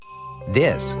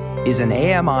This is an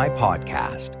AMI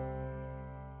podcast.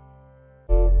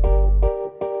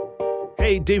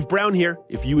 Hey, Dave Brown here.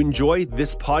 If you enjoy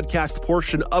this podcast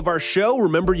portion of our show,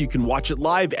 remember you can watch it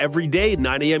live every day at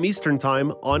 9 a.m. Eastern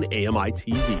Time on AMI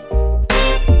TV.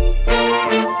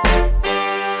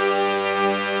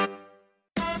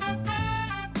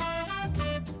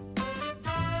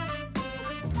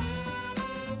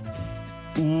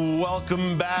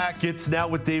 Welcome back. It's Now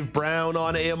with Dave Brown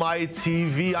on AMI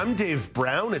TV. I'm Dave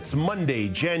Brown. It's Monday,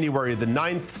 January the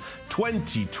 9th,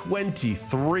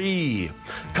 2023.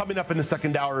 Coming up in the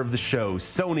second hour of the show,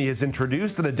 Sony has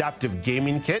introduced an adaptive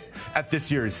gaming kit at this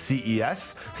year's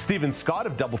CES. Stephen Scott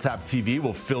of Double Tap TV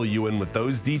will fill you in with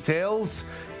those details.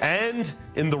 And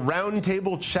in the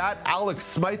roundtable chat, Alex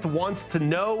Smythe wants to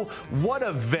know what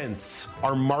events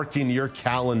are marking your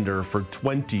calendar for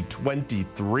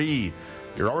 2023.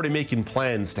 You're already making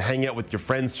plans to hang out with your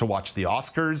friends to watch the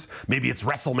Oscars. Maybe it's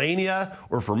WrestleMania,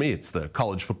 or for me, it's the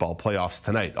college football playoffs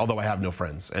tonight, although I have no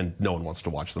friends and no one wants to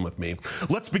watch them with me.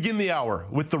 Let's begin the hour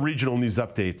with the regional news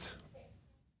updates.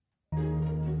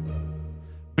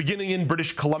 Beginning in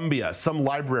British Columbia, some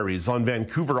libraries on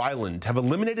Vancouver Island have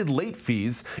eliminated late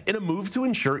fees in a move to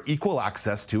ensure equal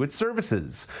access to its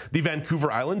services. The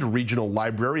Vancouver Island Regional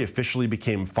Library officially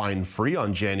became fine-free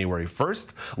on January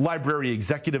 1st. Library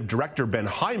Executive Director Ben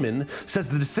Hyman says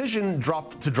the decision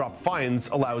to drop fines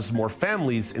allows more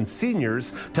families and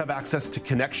seniors to have access to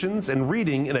connections and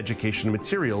reading and education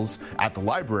materials at the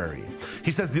library.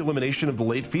 He says the elimination of the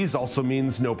late fees also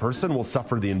means no person will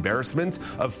suffer the embarrassment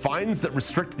of fines that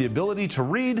restrict the ability to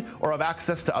read or have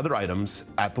access to other items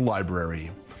at the library.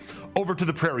 Over to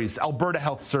the prairies, Alberta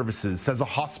Health Services says a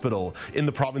hospital in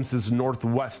the province's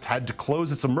northwest had to close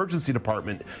its emergency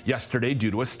department yesterday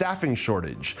due to a staffing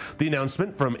shortage. The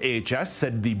announcement from AHS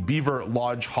said the Beaver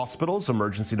Lodge Hospital's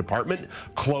emergency department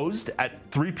closed at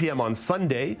 3 p.m. on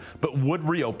Sunday, but would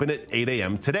reopen at 8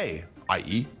 a.m. today,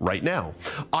 i.e. right now.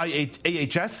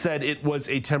 AHS said it was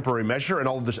a temporary measure and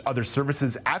all of the other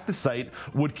services at the site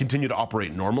would continue to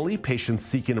operate normally. Patients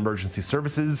seeking emergency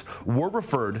services were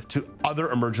referred to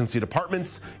other emergency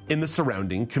departments in the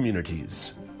surrounding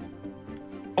communities.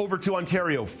 Over to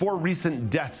Ontario, 4 recent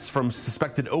deaths from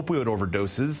suspected opioid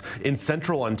overdoses in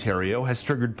central Ontario has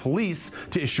triggered police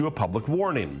to issue a public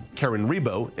warning. Karen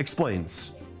Rebo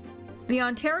explains. The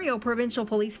Ontario Provincial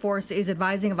Police Force is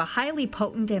advising of a highly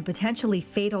potent and potentially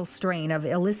fatal strain of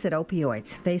illicit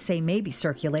opioids they say may be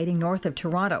circulating north of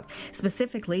Toronto,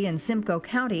 specifically in Simcoe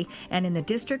County and in the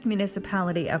district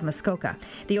municipality of Muskoka.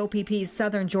 The OPP's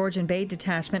Southern Georgian Bay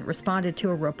Detachment responded to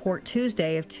a report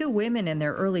Tuesday of 2 women in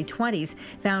their early 20s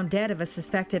found dead of a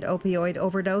suspected opioid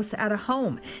overdose at a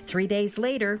home. 3 days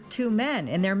later, 2 men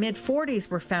in their mid-40s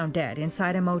were found dead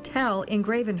inside a motel in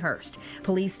Gravenhurst.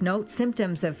 Police note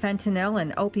symptoms of fentanyl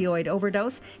and opioid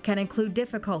overdose can include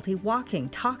difficulty walking,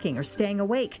 talking, or staying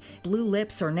awake, blue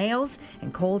lips or nails,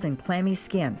 and cold and clammy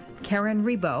skin. Karen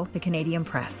Rebo, the Canadian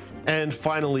Press. And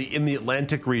finally, in the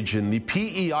Atlantic region, the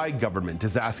PEI government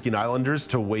is asking islanders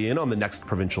to weigh in on the next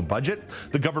provincial budget.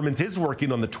 The government is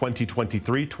working on the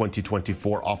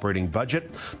 2023-2024 operating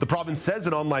budget. The province says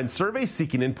an online survey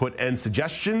seeking input and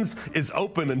suggestions is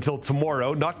open until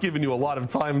tomorrow, not giving you a lot of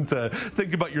time to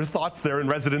think about your thoughts there. And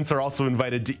residents are also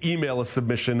invited to email a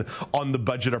submission on the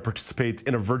budget or participate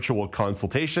in a virtual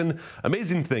consultation.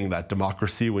 Amazing thing, that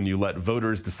democracy, when you let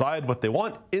voters decide what they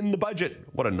want in the budget.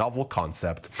 What a novel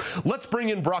concept. Let's bring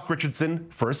in Brock Richardson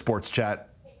for a sports chat.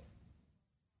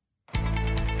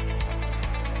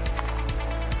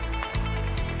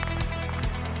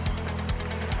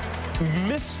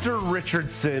 Mr.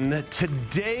 Richardson,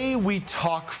 today we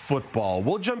talk football.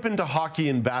 We'll jump into hockey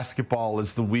and basketball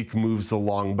as the week moves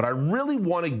along, but I really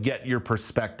want to get your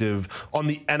perspective on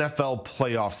the NFL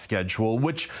playoff schedule,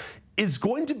 which is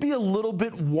going to be a little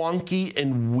bit wonky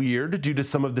and weird due to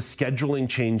some of the scheduling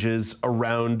changes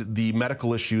around the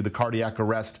medical issue, the cardiac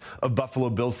arrest of Buffalo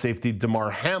Bills safety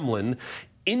Damar Hamlin.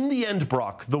 In the end,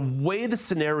 Brock, the way the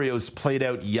scenarios played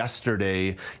out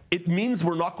yesterday, it means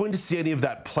we're not going to see any of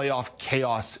that playoff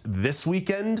chaos this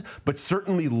weekend, but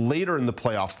certainly later in the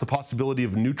playoffs, the possibility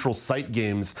of neutral site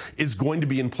games is going to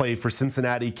be in play for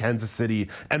Cincinnati, Kansas City,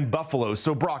 and Buffalo.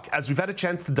 So, Brock, as we've had a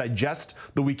chance to digest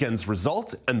the weekend's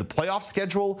result and the playoff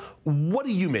schedule, what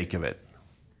do you make of it?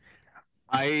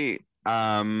 I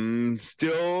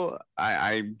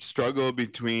struggle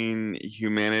between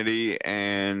humanity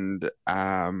and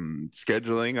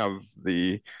scheduling of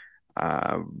the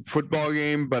football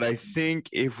game, but I think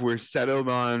if we're settled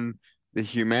on the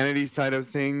humanity side of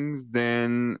things,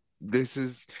 then this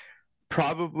is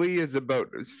probably is about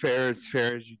as fair as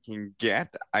you can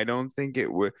get. I don't think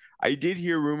it would. I did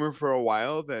hear rumor for a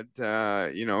while that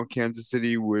Kansas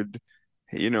City would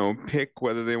pick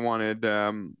whether they wanted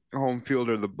home field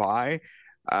or the bye.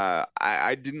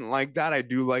 I didn't like that. I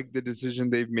do like the decision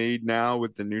they've made now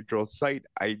with the neutral site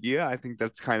idea. I think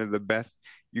that's kind of the best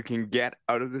you can get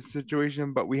out of this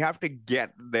situation, but we have to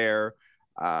get there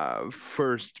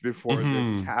first before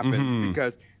this happens,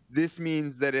 because this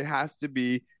means that it has to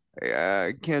be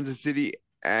Kansas City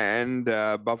and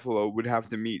Buffalo would have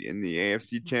to meet in the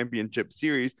AFC Championship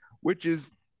Series, which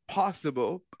is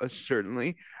possible,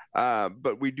 certainly,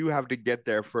 but we do have to get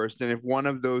there first. And if one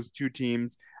of those two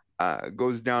teams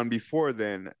goes down before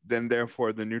then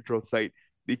therefore the neutral site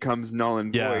becomes null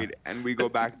and void, and we go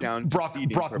back down to Brock,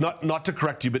 not to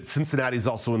correct you, but Cincinnati's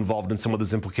also involved in some of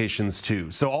those implications too.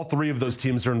 So all three of those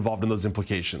teams are involved in those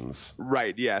implications.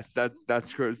 Right, yes,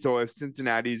 that's correct. So if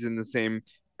Cincinnati's in the same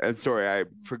sorry, I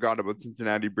forgot about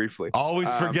Cincinnati briefly.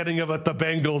 Always forgetting about the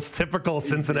Bengals. Typical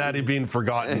Cincinnati being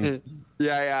forgotten.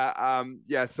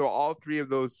 Yeah. So all three of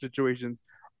those situations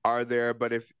are there,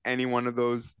 but if any one of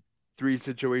those three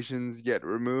situations get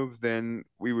removed, then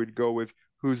we would go with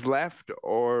who's left,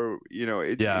 or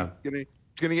it's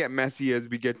gonna get messy as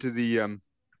we get to the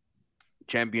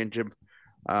championship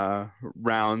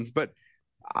rounds. But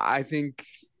I think,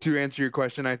 to answer your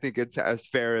question, I think it's as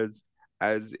fair as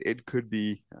it could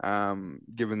be,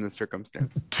 given the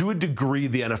circumstance. To a degree,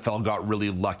 the NFL got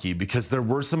really lucky because there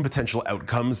were some potential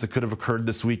outcomes that could have occurred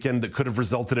this weekend that could have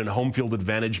resulted in home field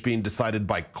advantage being decided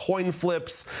by coin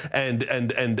flips and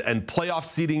playoff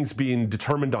seedings being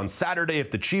determined on Saturday if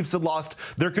the Chiefs had lost.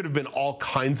 There could have been all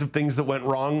kinds of things that went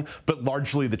wrong, but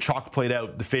largely the chalk played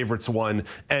out, the favorites won.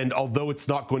 And although it's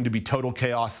not going to be total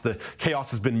chaos, the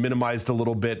chaos has been minimized a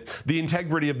little bit. The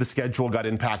integrity of the schedule got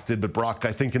impacted, but Brock,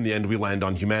 I think in the end we landed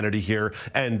on humanity here.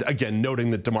 And again,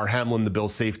 noting that Damar Hamlin, the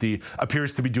Bills safety,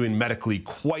 appears to be doing medically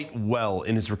quite well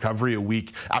in his recovery a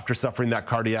week after suffering that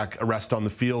cardiac arrest on the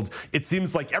field. It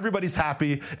seems like everybody's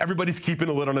happy. Everybody's keeping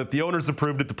a lid on it. The owners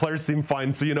approved it. The players seem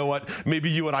fine. So you know what? Maybe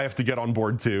you and I have to get on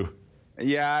board too.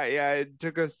 Yeah. It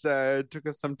took us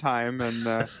some time, and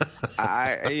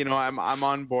I'm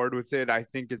on board with it. I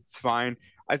think it's fine.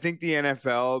 I think the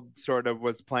NFL sort of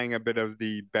was playing a bit of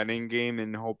the betting game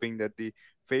and hoping that the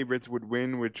favorites would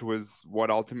win, which was what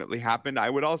ultimately happened. I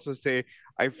would also say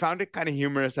I found it kind of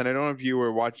humorous, and I don't know if you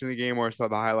were watching the game or saw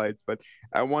the highlights, but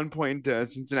at one point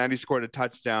Cincinnati scored a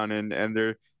touchdown, and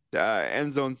their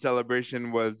end zone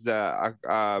celebration was a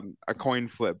coin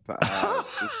flip.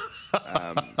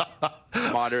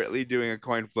 Moderately doing a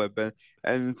coin flip,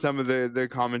 and some of the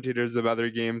commentators of other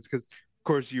games, because of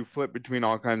course you flip between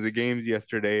all kinds of games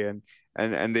yesterday,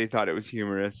 and they thought it was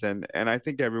humorous, and I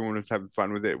think everyone was having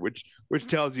fun with it, which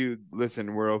tells you,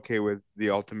 listen, we're okay with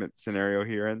the ultimate scenario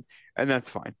here, and that's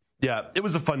fine. Yeah, it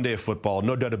was a fun day of football,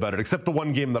 no doubt about it, except the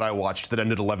one game that I watched that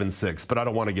ended 11-6, but I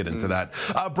don't want to get into that.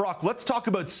 Brock, let's talk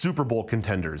about Super Bowl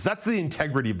contenders. That's the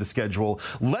integrity of the schedule.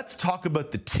 Let's talk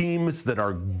about the teams that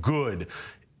are good.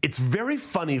 It's very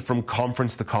funny from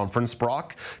conference to conference,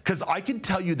 Brock, because I can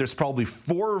tell you there's probably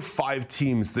 4 or 5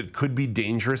 teams that could be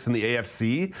dangerous in the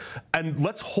AFC. And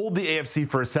let's hold the AFC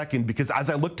for a second, because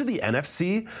as I look to the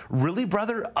NFC, really,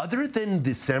 brother, other than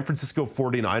the San Francisco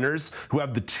 49ers, who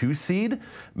have the 2 seed,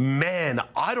 man,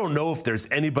 I don't know if there's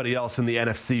anybody else in the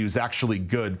NFC who's actually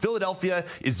good. Philadelphia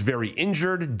is very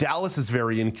injured. Dallas is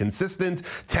very inconsistent.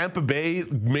 Tampa Bay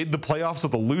made the playoffs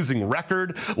with a losing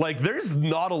record. Like, there's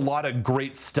not a lot of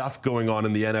great stuff going on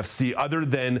in the NFC other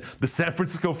than the San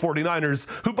Francisco 49ers,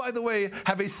 who, by the way,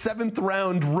 have a 7th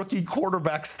round rookie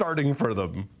quarterback starting for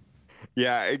them.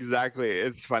 Yeah, exactly.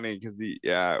 It's funny because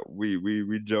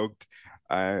we joked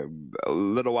a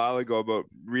little while ago about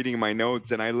reading my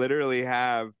notes, and I literally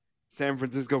have San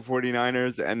Francisco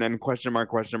 49ers and then question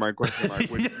mark,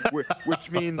 which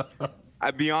means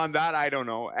beyond that, I don't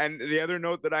know. And the other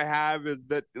note that I have is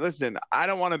that, listen, I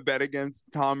don't want to bet against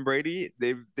Tom Brady.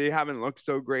 They haven't looked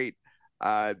so great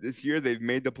this year. They've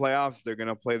made the playoffs. They're going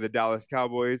to play the Dallas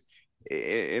Cowboys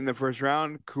in the first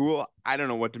round. Cool. I don't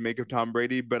know what to make of Tom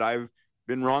Brady, but I've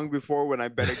been wrong before when I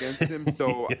bet against him,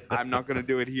 so I'm not going to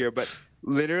do it here. But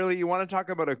literally, you want to talk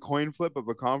about a coin flip of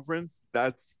a conference?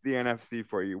 That's the NFC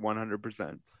for you,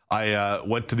 100%. I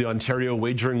went to the Ontario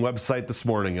wagering website this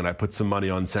morning and I put some money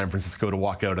on San Francisco to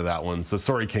walk out of that one. So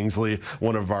sorry, Kingsley,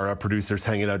 one of our producers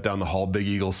hanging out down the hall, big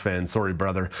Eagles fan. Sorry,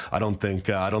 brother. I don't think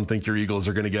your Eagles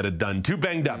are going to get it done. Too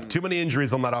banged up. Too many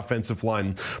injuries on that offensive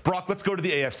line. Brock, let's go to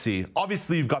the AFC.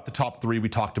 Obviously, you've got the top three. We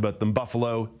talked about them: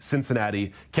 Buffalo,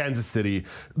 Cincinnati, Kansas City.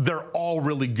 They're all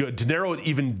really good. To narrow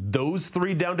even those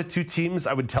three down to two teams,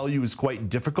 I would tell you, is quite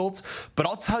difficult. But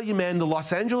I'll tell you, man, the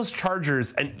Los Angeles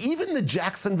Chargers and even the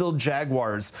Jacksonville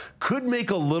Jaguars could make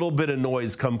a little bit of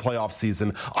noise come playoff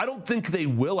season. I don't think they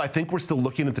will. I think we're still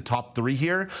looking at the top three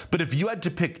here. But if you had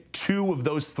to pick two of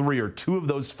those three or two of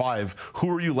those five,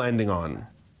 who are you landing on?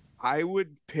 I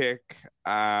would pick,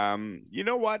 you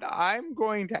know what? I'm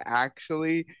going to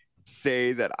actually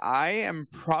say that I am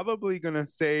probably going to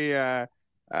say,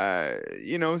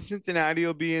 Cincinnati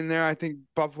will be in there. I think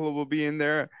Buffalo will be in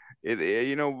there.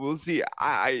 We'll see.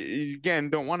 I again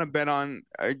don't want to bet on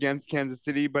against Kansas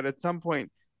City, but at some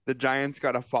point the Giants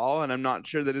got to fall, and I'm not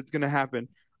sure that it's going to happen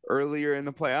earlier in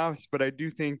the playoffs. But I do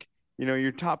think,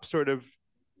 your top sort of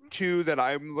two that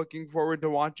I'm looking forward to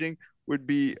watching would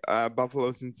be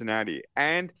Buffalo, Cincinnati.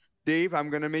 And Dave, I'm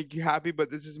going to make you happy,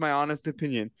 but this is my honest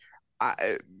opinion.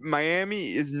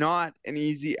 Miami is not an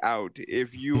easy out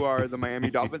if you are the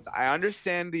Miami Dolphins. I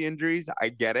understand the injuries. I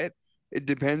get it. It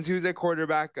depends who's at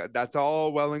quarterback. That's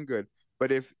all well and good.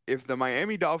 But if the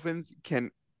Miami Dolphins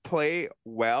can play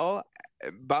well,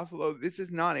 Buffalo, this is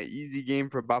not an easy game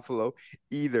for Buffalo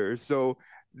either. So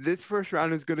this first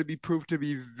round is going to be proved to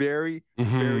be very,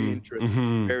 very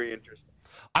interesting. Very interesting.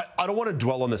 I don't want to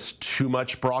dwell on this too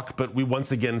much, Brock, but we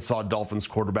once again saw Dolphins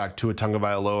quarterback Tua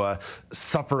Tagovailoa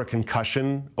suffer a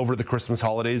concussion over the Christmas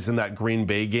holidays in that Green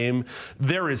Bay game.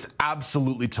 There is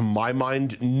absolutely, to my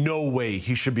mind, no way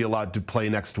he should be allowed to play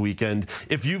next weekend.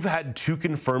 If you've had two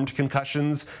confirmed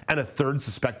concussions and a third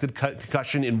suspected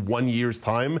concussion in 1 year's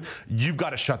time, you've got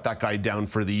to shut that guy down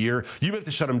for the year. You have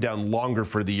to shut him down longer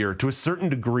for the year. To a certain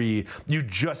degree, you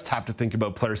just have to think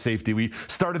about player safety. We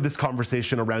started this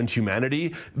conversation around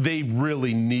humanity. They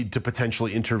really need to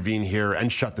potentially intervene here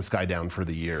and shut this guy down for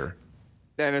the year.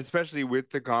 And especially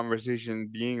with the conversation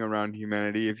being around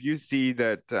humanity, if you see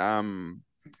that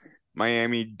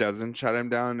Miami doesn't shut him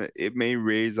down, it may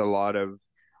raise a lot of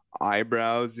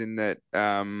eyebrows in that,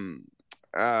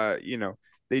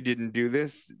 they didn't do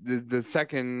this. The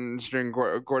second string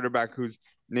quarterback whose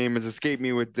name has escaped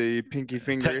me with the pinky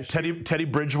finger. Teddy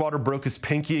Bridgewater broke his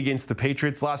pinky against the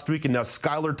Patriots last week, and now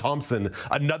Skylar Thompson,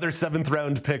 another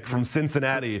seventh-round pick from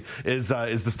Cincinnati, is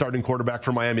the starting quarterback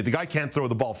for Miami. The guy can't throw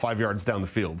the ball 5 yards down the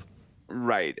field.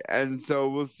 Right, and so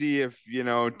we'll see if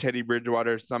Teddy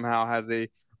Bridgewater somehow has a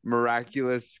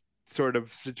miraculous sort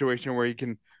of situation where he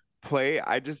can play.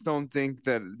 I just don't think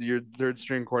that your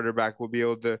third-string quarterback will be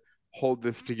able to hold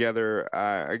this together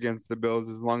against the Bills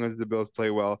as long as the Bills play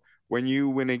well. When you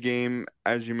win a game,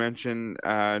 as you mentioned,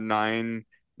 9-6,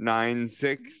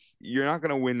 you're not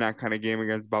going to win that kind of game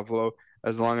against Buffalo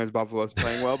as long as Buffalo's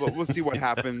playing well. But we'll see what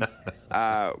happens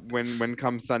when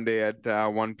come Sunday at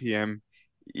 1 p.m.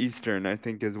 Eastern, I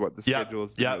think is what the schedule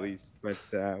is released. But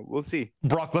we'll see.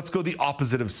 Brock, let's go the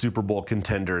opposite of Super Bowl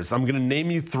contenders. I'm going to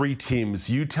name you three teams.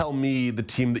 You tell me the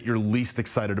team that you're least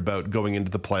excited about going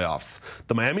into the playoffs.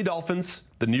 The Miami Dolphins,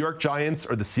 the New York Giants,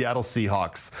 or the Seattle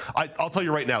Seahawks. I'll tell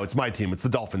you right now, it's my team. It's the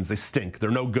Dolphins. They stink. They're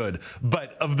no good.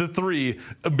 But of the three,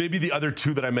 maybe the other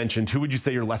two that I mentioned, who would you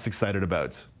say you're less excited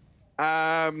about?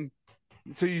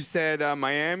 So you said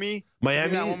Miami?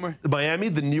 Miami,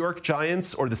 the New York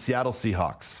Giants, or the Seattle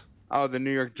Seahawks? Oh, the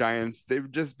New York Giants.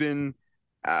 They've just been,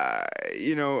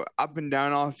 up and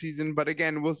down all season. But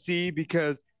again, we'll see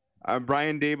because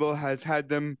Brian Daboll has had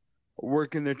them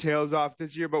working their tails off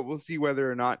this year. But we'll see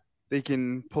whether or not they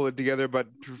can pull it together. But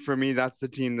for me, that's the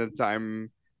team that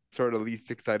I'm sort of least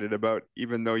excited about,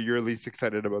 even though you're least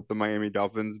excited about the Miami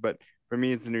Dolphins. But for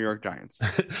me, it's the New York Giants.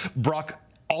 Brock,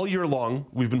 all year long,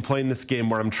 we've been playing this game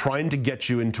where I'm trying to get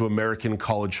you into American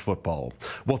college football.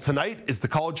 Well, tonight is the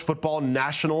college football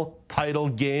national title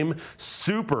game.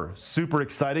 Super, super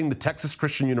exciting. The Texas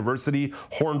Christian University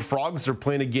Horned Frogs are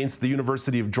playing against the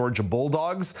University of Georgia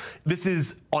Bulldogs. This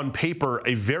is, on paper,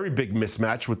 a very big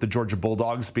mismatch with the Georgia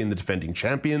Bulldogs being the defending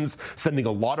champions, sending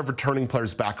a lot of returning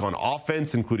players back on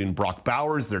offense, including Brock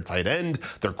Bowers, their tight end,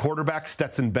 their quarterback,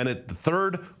 Stetson Bennett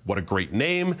III. What a great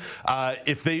name.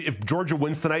 If Georgia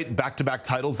wins wins tonight, back-to-back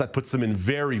titles. That puts them in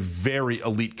very, very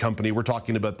elite company. We're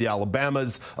talking about the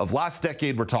Alabamas of last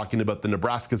decade. We're talking about the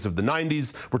Nebraskas of the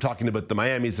 90s. We're talking about the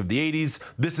Miamis of the 80s.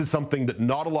 This is something that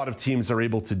not a lot of teams are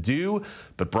able to do.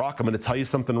 But Brock, I'm going to tell you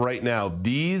something right now.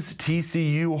 These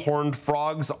TCU Horned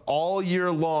Frogs all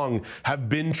year long have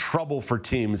been trouble for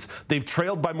teams. They've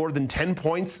trailed by more than 10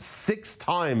 points 6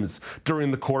 times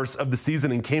during the course of the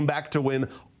season and came back to win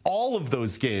all of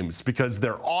those games because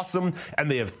they're awesome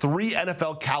and they have 3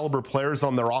 NFL caliber players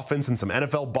on their offense and some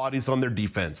NFL bodies on their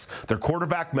defense. Their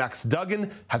quarterback, Max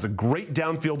Duggan, has a great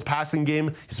downfield passing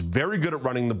game. He's very good at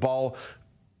running the ball.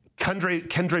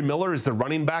 Kendre Miller is the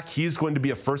running back. He's going to be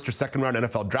a first or second round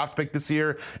NFL draft pick this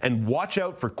year. And watch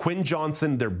out for Quinn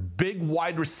Johnson, their big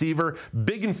wide receiver,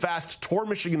 big and fast, tore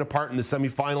Michigan apart in the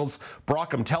semifinals.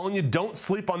 Brock, I'm telling you, don't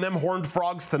sleep on them Horned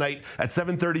Frogs tonight at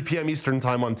 7:30 p.m. Eastern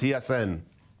time on TSN.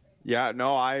 Yeah,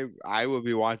 no, I will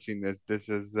be watching this. This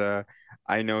is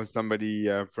I know somebody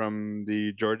from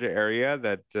the Georgia area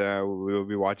that will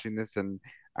be watching this, and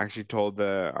actually told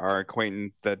our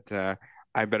acquaintance that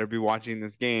I better be watching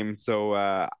this game. So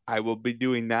I will be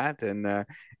doing that, and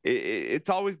it's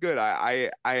always good.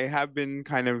 I have been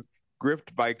kind of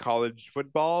gripped by college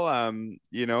football,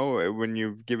 you know, when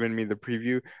you've given me the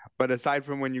preview. But aside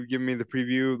from when you've given me the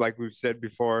preview, like we've said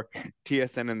before,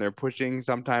 TSN and their pushing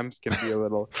sometimes can be a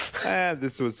little,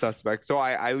 this was suspect. So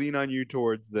I lean on you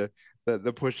towards the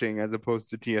pushing as opposed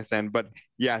to TSN. But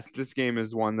yes, this game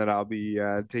is one that I'll be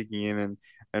taking in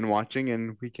and watching,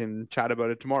 and we can chat about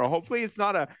it tomorrow. Hopefully it's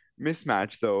not a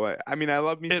mismatch, though. I mean, I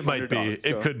love me. It might be. So.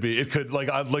 It could be. It could. Like,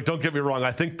 don't get me wrong.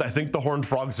 I think the Horned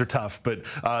Frogs are tough, but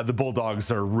the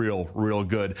Bulldogs are real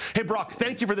good. Hey, Brock,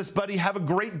 thank you for this, buddy. Have a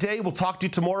great day. We'll talk to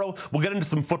you tomorrow. We'll get into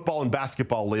some football and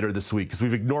basketball later this week because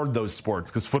we've ignored those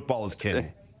sports because football is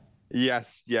king.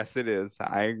 Yes, it is.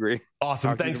 I agree.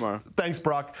 Awesome. Thanks,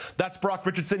 Brock. That's Brock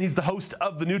Richardson. He's the host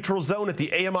of The Neutral Zone at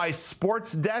the AMI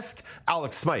Sports Desk.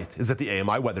 Alex Smythe is at the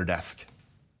AMI Weather Desk.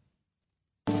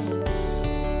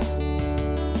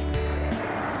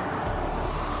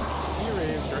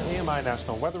 AMI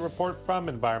National Weather Report from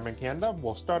Environment Canada.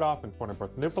 We'll start off in Corner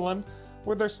Brook, Newfoundland,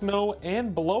 where there's snow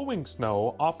and blowing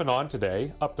snow off and on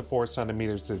today. Up to 4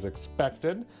 centimeters is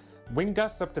expected. Wind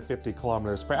gusts up to 50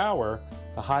 kilometers per hour.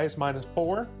 The high is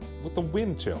 -4 with a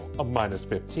wind chill of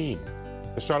 -15.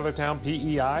 The Charlottetown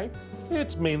PEI,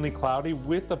 it's mainly cloudy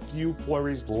with a few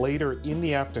flurries later in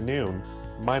the afternoon.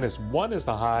 -1 is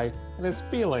the high, and it's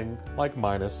feeling like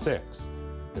 -6.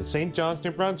 In St. John's,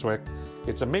 New Brunswick,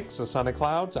 it's a mix of sun and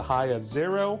clouds, a high of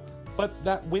 0, but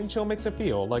that wind chill makes it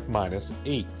feel like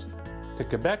 -8. To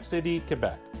Quebec City,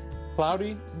 Quebec.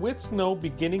 Cloudy with snow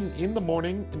beginning in the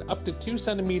morning, and up to 2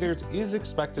 centimeters is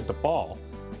expected to fall.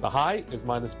 The high is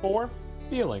 -4,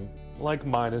 feeling like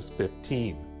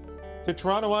 -15. To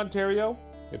Toronto, Ontario,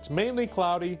 it's mainly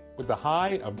cloudy with a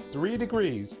high of 3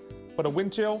 degrees, but a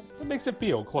wind chill that makes it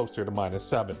feel closer to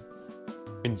 -7.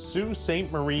 In Sault Ste.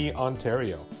 Marie,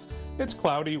 Ontario, it's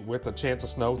cloudy with a chance of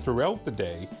snow throughout the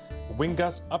day. Wind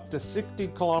gusts up to 60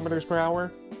 kilometers per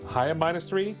hour, a high of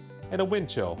 -3, and a wind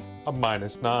chill of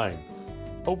 -9.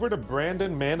 Over to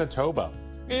Brandon, Manitoba.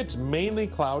 It's mainly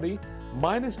cloudy.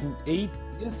 -8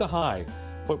 is the high,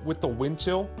 but with the wind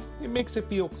chill, it makes it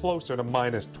feel closer to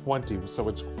 -20, so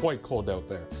it's quite cold out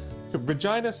there. To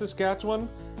Regina, Saskatchewan,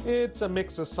 it's a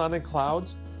mix of sun and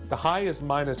clouds. The high is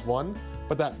 -1,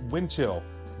 but that wind chill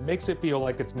makes it feel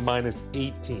like it's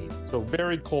 -18, so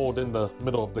very cold in the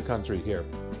middle of the country here.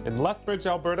 In Lethbridge,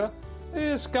 Alberta,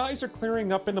 skies are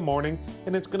clearing up in the morning,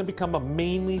 and it's going to become a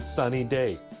mainly sunny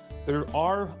day. There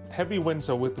are heavy winds,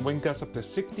 so with wind gusts up to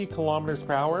 60 kilometers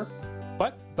per hour,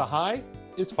 but the high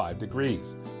is 5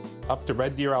 degrees. Up to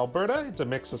Red Deer, Alberta, it's a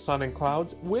mix of sun and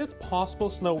clouds with possible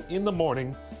snow in the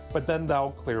morning, but then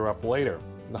that'll clear up later.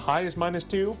 The high is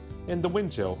 -2, and the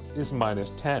wind chill is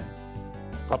 -10.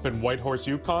 Up in Whitehorse,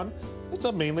 Yukon, it's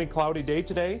a mainly cloudy day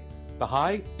today. The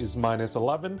high is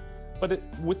 -11, but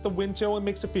with the wind chill, it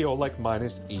makes it feel like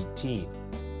 -18.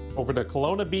 Over to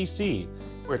Kelowna, BC,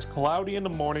 where it's cloudy in the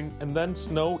morning and then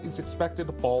snow is expected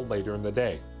to fall later in the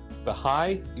day. The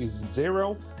high is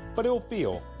 0, but it'll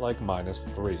feel like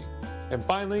 -3. And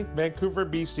finally, Vancouver,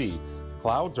 BC.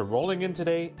 Clouds are rolling in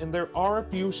today, and there are a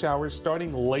few showers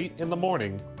starting late in the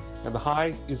morning, and the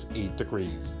high is 8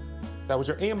 degrees. That was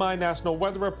your AMI National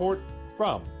Weather Report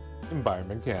from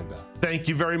Environment Canada. Thank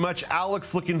you very much,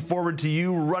 Alex. Looking forward to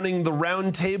you running the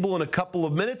round table in a couple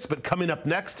of minutes. But coming up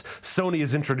next, Sony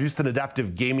has introduced an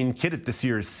adaptive gaming kit at this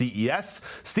year's CES.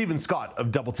 Stephen Scott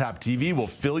of Double Tap TV will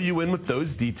fill you in with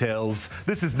those details.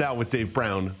 This is Now with Dave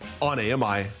Brown on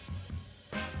AMI.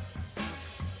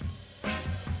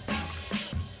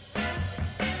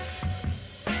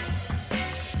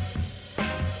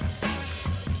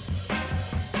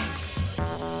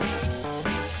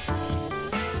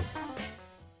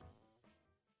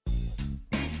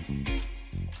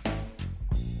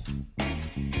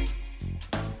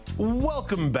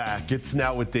 Welcome back. It's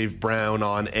Now with Dave Brown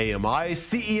on AMI.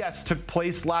 CES took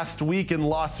place last week in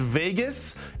Las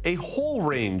Vegas. A whole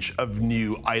range of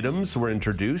new items were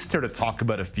introduced. Here to talk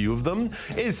about a few of them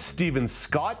is Stephen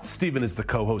Scott. Stephen is the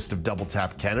co-host of Double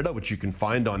Tap Canada, which you can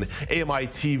find on AMI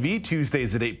TV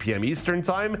Tuesdays at 8 p.m. Eastern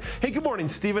Time. Hey, good morning,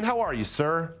 Stephen. How are you,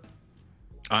 sir?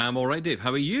 I am all right, Dave.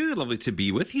 How are you? Lovely to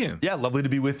be with you. Yeah, lovely to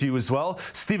be with you as well.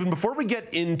 Stephen, before we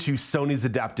get into Sony's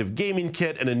adaptive gaming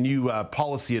kit and a new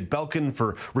policy at Belkin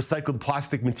for recycled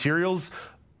plastic materials,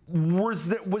 was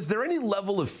there any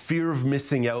level of fear of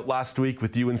missing out last week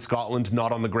with you in Scotland,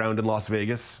 not on the ground in Las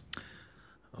Vegas?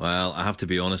 Well, I have to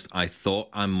be honest, I thought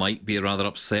I might be rather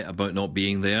upset about not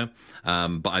being there,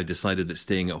 but I decided that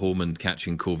staying at home and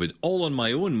catching COVID all on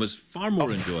my own was far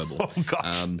more enjoyable. Oh,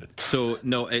 gosh. So,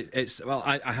 no,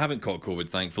 I haven't caught COVID,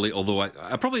 thankfully, although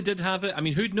I probably did have it. I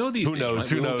mean, who'd know these days,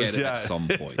 knows? right? Who We'll knows? get it Yeah. at some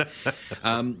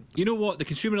point. You know what? The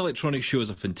Consumer Electronics Show is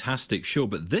a fantastic show,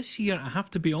 but this year, I have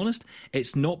to be honest,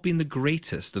 it's not been the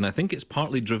greatest, and I think it's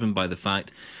partly driven by the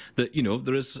fact that,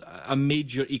 there is a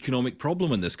major economic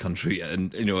problem in this country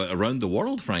and, around the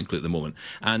world, frankly, at the moment.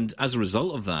 And as a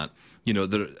result of that,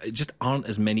 there just aren't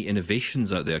as many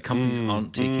innovations out there. Companies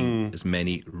aren't taking as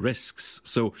many risks.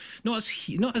 So not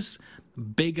as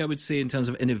big, I would say, in terms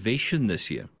of innovation this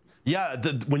year. Yeah,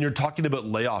 when you're talking about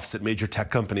layoffs at major tech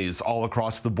companies all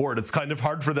across the board, it's kind of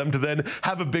hard for them to then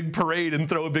have a big parade and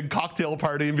throw a big cocktail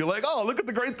party and be like, oh, look at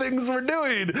the great things we're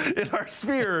doing in our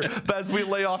sphere as we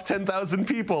lay off 10,000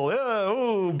 people.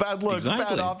 Oh, bad luck, Exactly.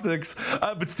 bad optics.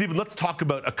 But Stephen, let's talk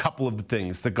about a couple of the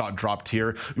things that got dropped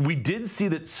here. We did see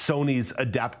that Sony's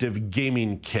adaptive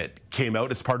gaming kit came out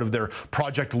as part of their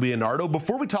Project Leonardo.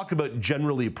 Before we talk about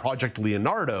generally Project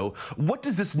Leonardo, what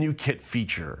does this new kit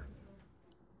feature?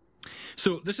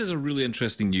 So this is a really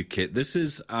interesting new kit. This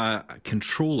is a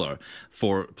controller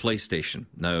for PlayStation.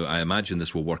 Now, I imagine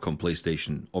this will work on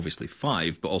PlayStation, obviously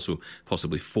 5, but also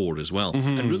possibly 4 as well.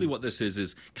 And really what this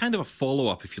is kind of a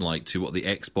follow-up, if you like, to what the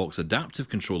Xbox adaptive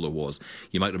controller was.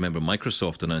 You might remember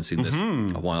Microsoft announcing this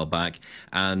a while back.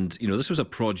 And, this was a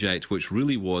project which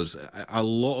really was a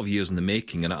lot of years in the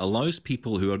making, and it allows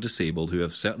people who are disabled, who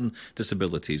have certain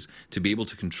disabilities, to be able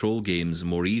to control games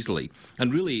more easily.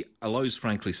 And really allows,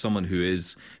 frankly, someone who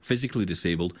is physically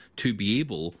disabled to be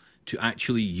able to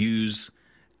actually use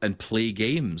and play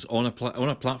games on a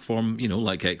platform,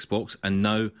 like Xbox and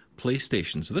now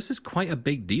PlayStation. So this is quite a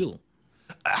big deal.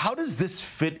 How does this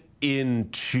fit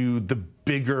into the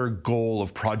bigger goal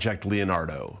of Project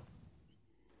Leonardo?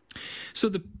 So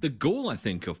the goal, I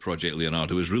think, of Project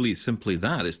Leonardo is really simply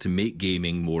that, is to make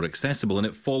gaming more accessible. And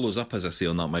it follows up, as I say,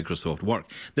 on that Microsoft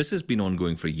work. This has been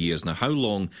ongoing for years. Now, how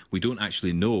long, we don't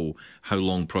actually know how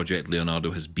long Project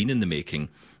Leonardo has been in the making,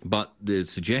 but the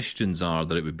suggestions are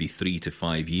that it would be 3 to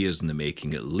 5 years in the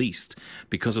making at least,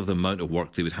 because of the amount of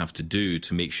work they would have to do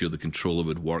to make sure the controller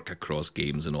would work across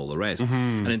games and all the rest.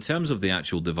 And in terms of the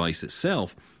actual device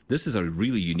itself, this is a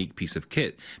really unique piece of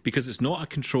kit because it's not a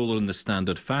controller in the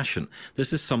standard fashion.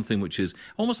 This is something which is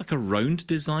almost like a round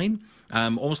design,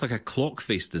 almost like a clock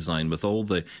face design with all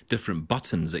the different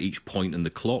buttons at each point in the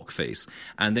clock face.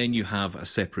 And then you have a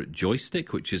separate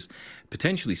joystick, which is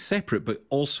potentially separate, but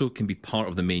also can be part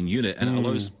of the main unit. And it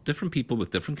allows different people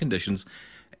with different conditions,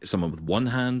 someone with one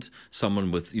hand, someone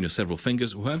with several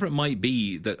fingers, whoever it might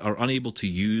be, that are unable to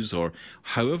use or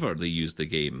however they use the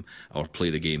game or play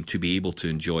the game, to be able to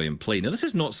enjoy and play. Now, this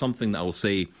is not something that I'll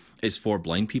say is for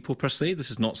blind people per se.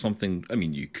 This is not something,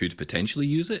 you could potentially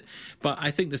use it, but I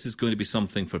think this is going to be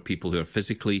something for people who are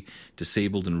physically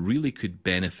disabled and really could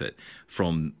benefit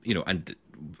from, and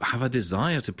have a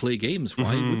desire to play games.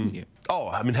 Why wouldn't you? Oh,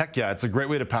 heck yeah. It's a great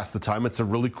way to pass the time. It's a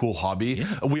really cool hobby.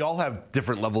 Yeah. We all have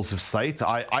different levels of sight.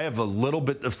 I have a little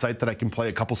bit of sight that I can play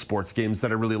a couple sports games that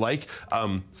I really like,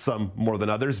 some more than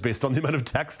others based on the amount of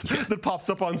text that pops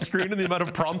up on screen and the amount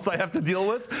of prompts I have to deal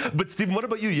with. But Stephen, what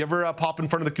about you? You ever pop in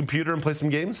front of the computer and play some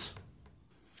games?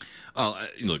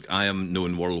 Look, I am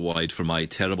known worldwide for my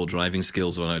terrible driving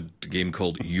skills on a game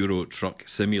called Euro Truck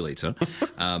Simulator,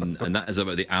 and that is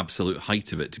about the absolute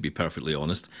height of it, to be perfectly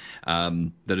honest.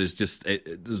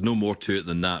 There's no more to it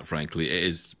than that, frankly. It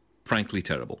is frankly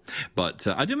terrible. But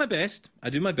I do my best,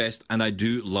 and I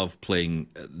do love playing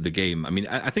the game.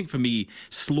 I think for me,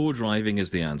 slow driving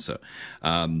is the answer.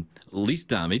 Least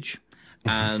damage,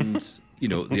 and,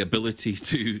 the ability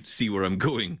to see where I'm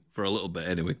going for a little bit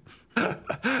anyway.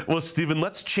 Well, Stephen,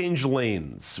 let's change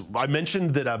lanes. I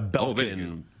mentioned that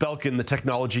Belkin, the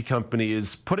technology company,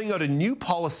 is putting out a new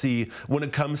policy when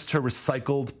it comes to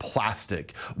recycled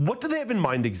plastic. What do they have in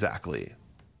mind exactly?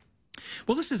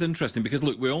 Well, this is interesting because,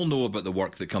 look, we all know about the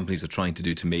work that companies are trying to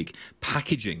do to make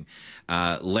packaging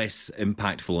less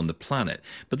impactful on the planet.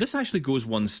 But this actually goes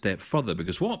one step further,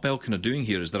 because what Belkin are doing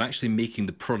here is they're actually making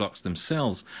the products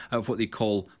themselves out of what they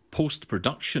call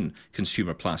post-production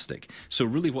consumer plastic. So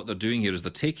really what they're doing here is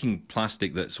they're taking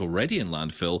plastic that's already in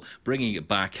landfill, bringing it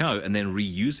back out, and then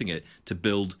reusing it to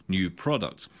build new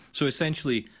products. So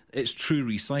essentially, it's true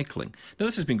recycling. Now,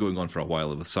 this has been going on for a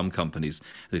while with some companies.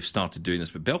 They've started doing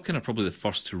this, but Belkin are probably the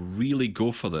first to really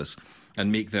go for this and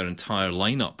make their entire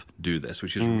lineup do this,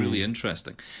 which is really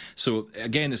interesting. So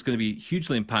again, it's going to be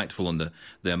hugely impactful on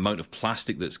the amount of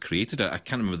plastic that's created. I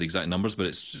can't remember the exact numbers, but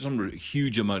it's some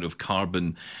huge amount of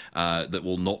carbon that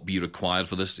will not be required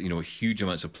for this. Huge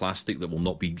amounts of plastic that will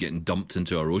not be getting dumped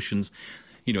into our oceans.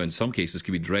 In some cases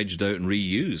can be dredged out and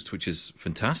reused, which is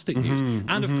fantastic news.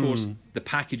 And of course, the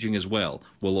packaging as well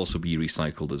will also be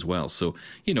recycled as well. So,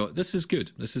 this is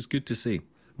good. This is good to see.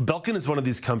 Belkin is one of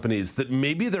these companies that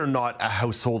maybe they're not a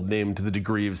household name to the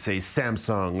degree of, say,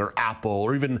 Samsung or Apple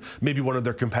or even maybe one of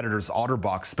their competitors,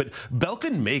 OtterBox, but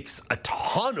Belkin makes a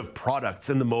ton of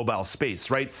products in the mobile space,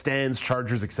 right? Stands,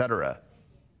 chargers, etc.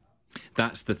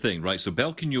 That's the thing, right? So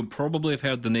Belkin, you'll probably have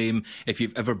heard the name if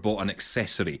you've ever bought an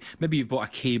accessory. Maybe you've bought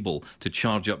a cable to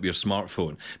charge up your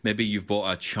smartphone. Maybe you've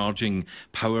bought a charging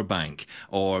power bank,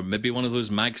 or maybe one of those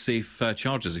MagSafe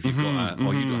chargers if you've got a...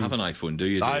 Oh, you don't have an iPhone, do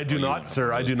you, Dave? I do not,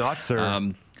 sir. I do not,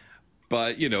 sir.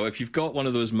 But, if you've got one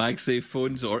of those MagSafe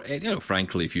phones, or,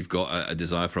 frankly, if you've got a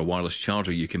desire for a wireless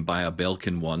charger, you can buy a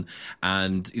Belkin one.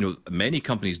 And, many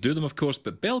companies do them, of course,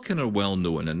 but Belkin are well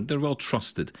known and they're well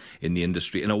trusted in the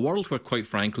industry. In a world where, quite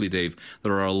frankly, Dave,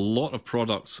 there are a lot of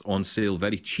products on sale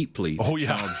very cheaply to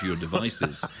charge your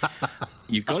devices.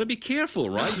 You've got to be careful,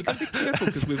 right? You've got to be careful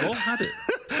because we've all had it.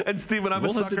 And Stephen, I'm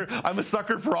a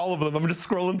sucker for all of them. I'm just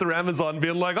scrolling through Amazon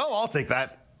being like, oh, I'll take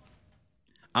that.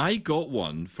 I got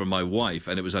one for my wife,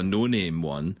 and it was a no-name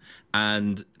one,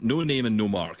 and no name and no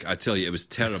mark. I tell you, it was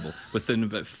terrible. Within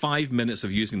about 5 minutes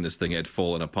of using this thing, it had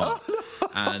fallen apart. Oh, no.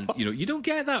 And, you don't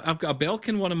get that. I've got a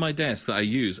Belkin one on my desk that I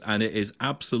use, and it is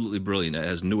absolutely brilliant. It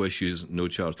has no issues, no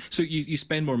charge. So you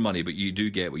spend more money, but you do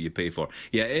get what you pay for.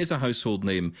 Yeah, it is a household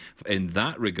name in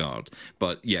that regard,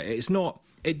 but yeah, it's not...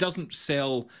 It doesn't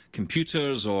sell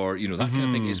computers or, that kind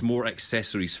of thing. It's more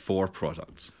accessories for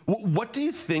products. What do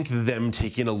you think them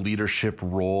taking a leadership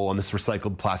role on this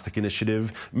recycled plastic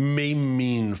initiative may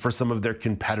mean for some of their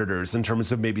competitors in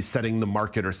terms of maybe setting the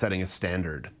market or setting a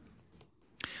standard?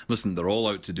 Listen, they're all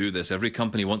out to do this. Every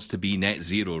company wants to be net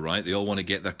zero, right? They all want to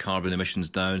get their carbon emissions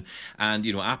down. And,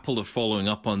 Apple are following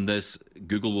up on this.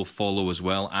 Google will follow as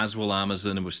well, as will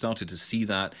Amazon. And we've started to see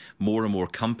that more and more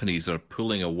companies are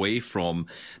pulling away from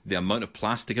the amount of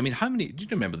plastic. I mean, do you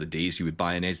remember the days you would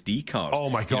buy an SD card? Oh,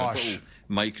 my gosh.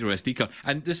 Micro SD card.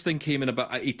 And this thing came in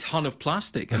about a ton of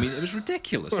plastic. I mean, it was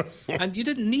ridiculous. And you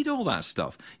didn't need all that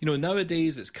stuff.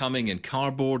 Nowadays it's coming in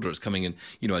cardboard or it's coming in,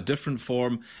 a different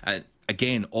form.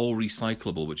 Again, all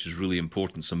recyclable, which is really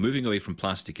important. So moving away from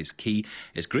plastic is key.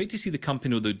 It's great to see the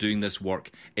company, though, doing this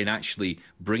work in actually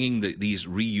bringing these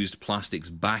reused plastics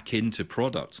back into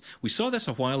products. We saw this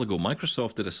a while ago.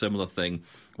 Microsoft did a similar thing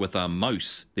with a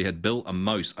mouse. They had built a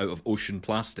mouse out of ocean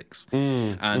plastics.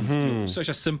 Such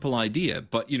a simple idea.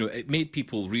 But, it made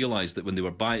people realize that when they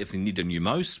were buying, if they need a new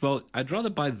mouse, well, I'd rather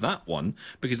buy that one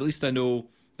because at least I know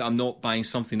that I'm not buying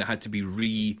something that had to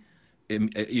be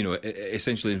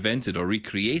essentially invented or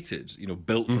recreated,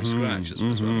 built from scratch as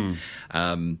well.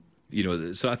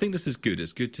 So I think this is good.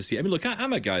 It's good to see. I mean, look,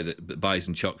 I'm a guy that buys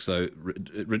and chucks out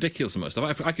ridiculous amounts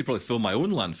of stuff. I could probably fill my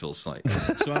own landfill site.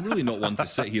 So I'm really not one to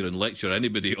sit here and lecture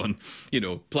anybody on,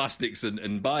 plastics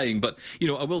and buying. But,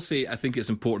 I will say I think it's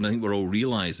important. I think we're all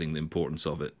realizing the importance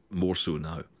of it more so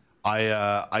now.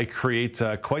 I create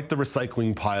quite the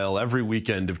recycling pile every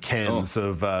weekend of cans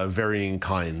of varying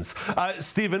kinds.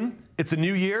 Stephen, it's a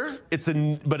new year,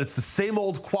 but it's the same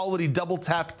old quality Double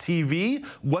Tap TV.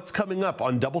 What's coming up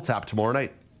on Double Tap tomorrow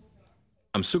night?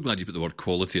 I'm so glad you put the word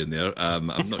quality in there. I'm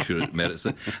not sure it merits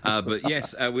it. But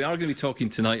yes, we are going to be talking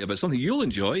tonight about something you'll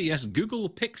enjoy. Yes, Google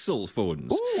Pixel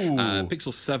phones.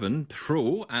 Pixel 7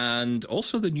 Pro and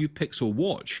also the new Pixel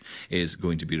Watch is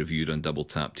going to be reviewed on Double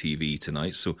Tap TV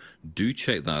tonight. So do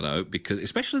check that out because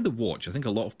especially the watch. I think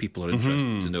a lot of people are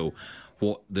interested to know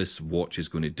what this watch is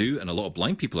going to do. And a lot of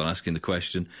blind people are asking the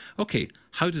question, okay,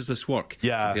 how does this work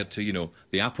compared to,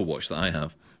 the Apple Watch that I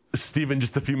have? Stephen,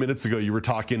 just a few minutes ago, you were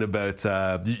talking about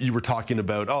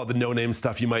the no-name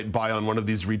stuff you might buy on one of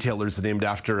these retailers named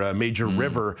after a major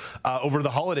river. Over the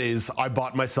holidays, I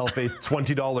bought myself a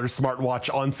 $20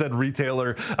 smartwatch on said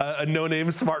retailer, a no-name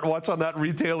smartwatch on that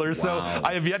retailer. Wow. So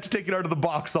I have yet to take it out of the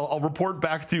box. I'll report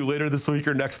back to you later this week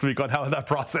or next week on how that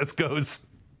process goes.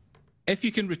 If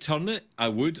you can return it, I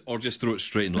would, or just throw it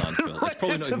straight in landfill. It's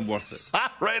probably not even worth it.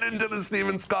 Right into the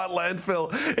Stephen Scott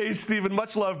landfill. Hey, Stephen,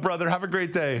 much love, brother. Have a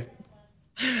great day.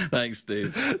 Thanks,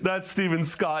 Dave. That's Stephen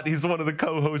Scott. He's one of the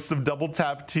co-hosts of Double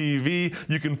Tap TV.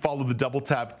 You can follow the Double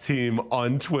Tap team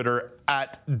on Twitter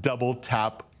at Double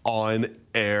Tap on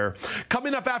Air.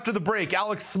 Coming up after the break,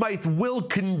 Alex Smythe will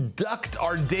conduct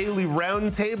our daily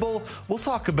roundtable. We'll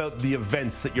talk about the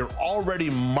events that you're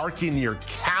already marking your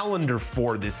calendar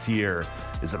for this year.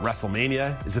 Is it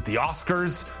WrestleMania? Is it the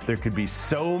Oscars? There could be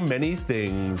so many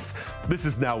things. This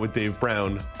is Now with Dave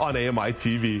Brown on AMI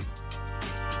TV.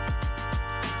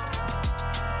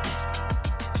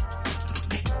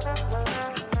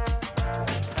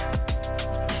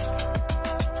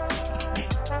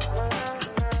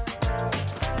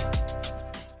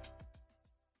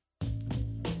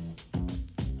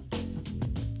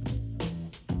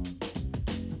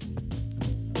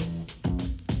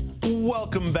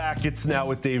 Welcome back. It's Now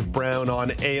with Dave Brown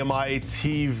on AMI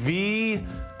TV.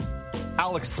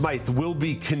 Alex Smythe will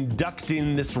be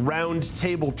conducting this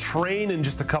roundtable train in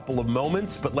just a couple of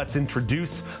moments, but let's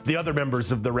introduce the other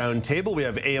members of the roundtable. We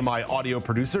have AMI audio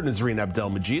producer Nazreen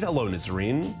Abdelmajid. Hello,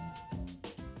 Nazreen.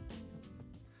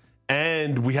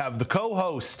 And we have the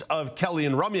co-host of Kelly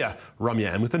and Ramya,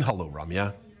 Ramya Amuthan. Hello,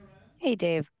 Ramya. Hey,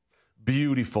 Dave.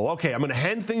 Beautiful. Okay, I'm going to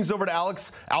hand things over to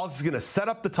Alex. Alex is going to set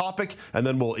up the topic, and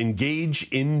then we'll engage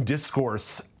in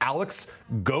discourse. Alex,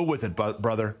 go with it,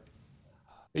 brother.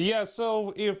 Yeah,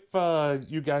 so if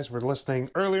you guys were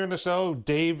listening earlier in the show,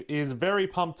 Dave is very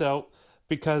pumped out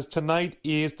because tonight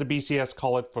is the BCS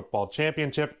College Football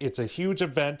Championship. It's a huge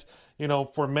event. You know,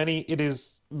 for many, it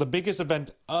is the biggest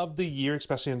event of the year,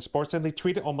 especially in sports, and they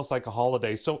treat it almost like a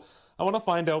holiday. So I want to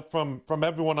find out from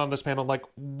everyone on this panel, like,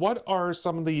 what are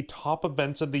some of the top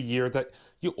events of the year that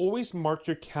you always mark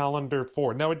your calendar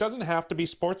for? Now, it doesn't have to be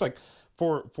sports. Like,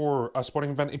 for a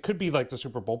sporting event, it could be like the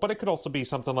Super Bowl, but it could also be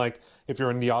something like, if you're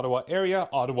in the Ottawa area,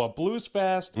 Ottawa Blues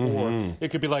Fest, or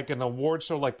it could be like an award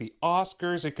show like the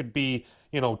Oscars. It could be,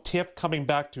 you know, TIFF coming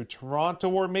back to Toronto,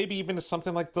 or maybe even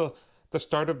something like the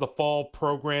start of the fall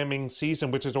programming season,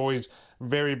 which is always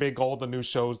very big, all the new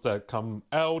shows that come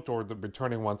out or the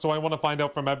returning ones. So I want to find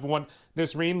out from everyone.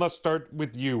 Nazreen, let's start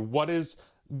with you. What is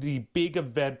the big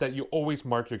event that you always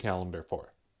mark your calendar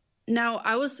for? Now,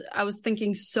 I was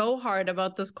thinking so hard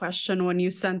about this question when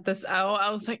you sent this out. I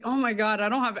was like, oh my God, I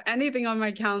don't have anything on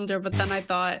my calendar. But then I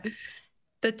thought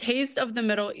the taste of the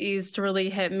Middle East really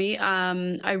hit me.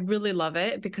 I really love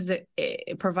it because it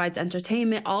provides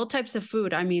entertainment, all types of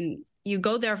food. I mean, you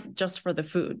go there just for the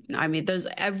food. I mean, there's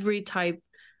every type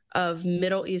of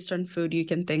Middle Eastern food you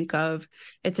can think of.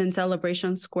 It's in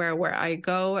Celebration Square where I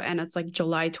go, and it's like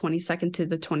July 22nd to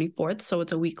the 24th. So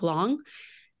it's a week long.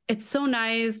 It's so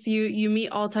nice. You meet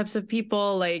all types of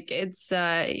people. Like it's just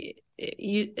a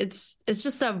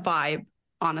vibe,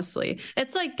 honestly.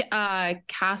 It's like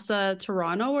Casa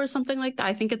Toronto or something like that.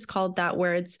 I think it's called that,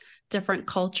 where it's different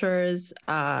cultures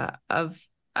of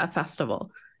a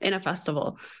festival.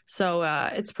 So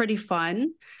it's pretty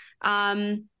fun.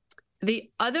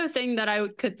 The other thing that I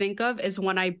could think of is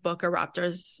when I book a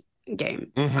Raptors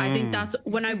game. I think that's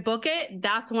when I book it,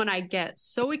 that's when I get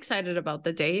so excited about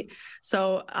the date.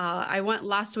 So I went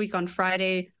last week on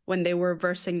Friday when they were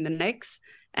versing the Knicks,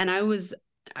 and I was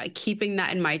keeping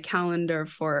that in my calendar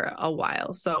for a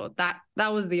while. So that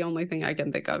was the only thing I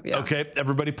can think of. Yeah. Okay,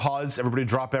 everybody pause. Everybody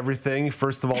drop everything.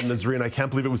 First of all, Nazreen, I can't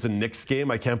believe it was a Knicks game.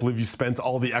 I can't believe you spent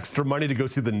all the extra money to go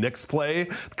see the Knicks play,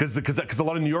 because a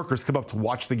lot of New Yorkers come up to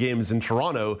watch the games in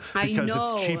Toronto because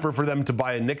it's cheaper for them to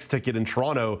buy a Knicks ticket in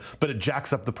Toronto, but it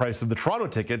jacks up the price of the Toronto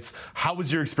tickets. How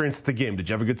was your experience at the game? Did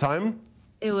you have a good time?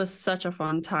 It was such a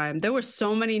fun time. There were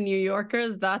so many New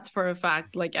Yorkers, that's for a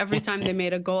fact. Like every time they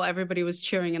made a goal, everybody was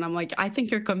cheering. And I'm like, I think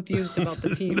you're confused about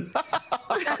the team.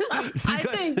 I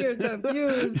think you're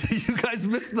confused. You guys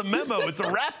missed the memo. It's a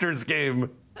Raptors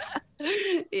game.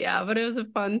 Yeah, but it was a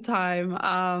fun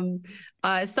time.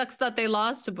 It sucks that they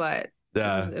lost, but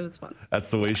it was fun. That's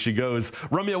the way she goes.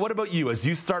 Ramya, what about you? As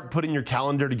you start putting your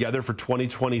calendar together for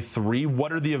 2023,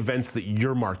 what are the events that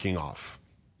you're marking off?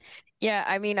 Yeah,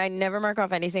 I mean, I never mark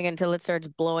off anything until it starts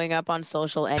blowing up on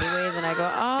social anyways, and I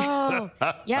go, oh,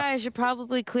 Oh, yeah, I should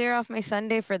probably clear off my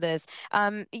Sunday for this.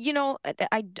 I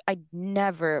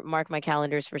never mark my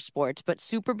calendars for sports, but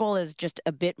Super Bowl is just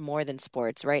a bit more than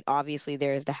sports, right? Obviously,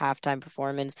 there's the halftime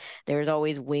performance. There's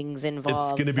always wings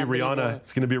involved. It's going to be Rihanna.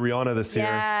 It's going to be Rihanna this year.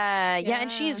 Yeah,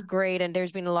 and she's great. And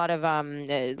there's been a lot of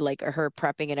like her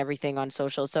prepping and everything on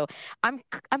social. So I'm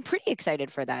pretty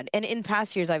excited for that. And in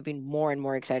past years, I've been more and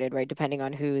more excited, right, depending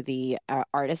on who the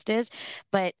artist is.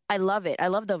 But I love it. I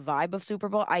love the vibe of Super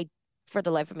Bowl. For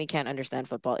the life of me, can't understand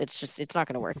football. It's not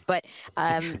going to work. But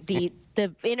the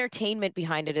entertainment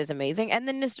behind it is amazing. And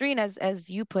then Nasreen, as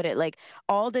you put it, like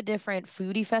all the different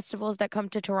foodie festivals that come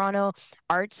to Toronto,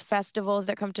 arts festivals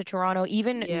that come to Toronto,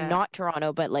 even not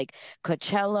Toronto, but like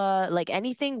Coachella, like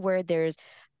anything where there's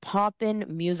pop-in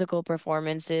musical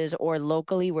performances or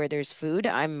locally where there's food,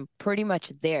 I'm pretty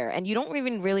much there. And you don't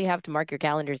even really have to mark your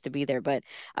calendars to be there, but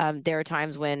there are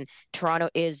times when Toronto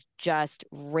is just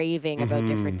raving about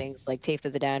different things like Taste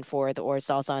of the Danforth or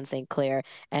Salsa on St. Clair,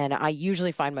 and I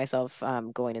usually find myself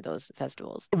going to those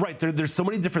festivals. Right, there's so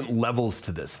many different levels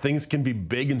to this. Things can be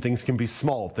big and things can be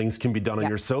small. Things can be done on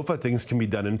your sofa, things can be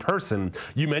done in person.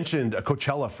 You mentioned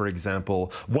Coachella, for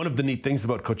example. One of the neat things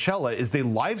about Coachella is they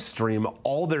live stream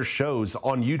all their shows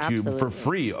on YouTube for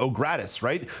free, gratis,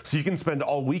 right? So you can spend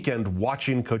all weekend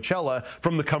watching Coachella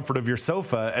from the comfort of your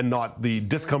sofa and not the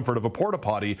discomfort of a porta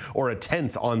potty or a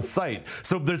tent on site.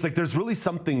 So there's really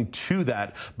something to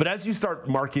that. But as you start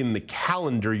marking the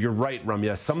calendar, you're right,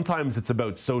 Ramya. Sometimes it's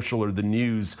about social or the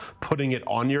news putting it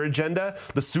on your agenda.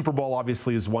 The Super Bowl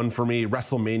obviously is one for me.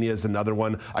 WrestleMania is another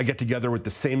one. I get together with the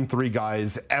same three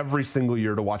guys every single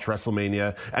year to watch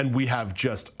WrestleMania, and we have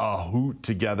just a hoot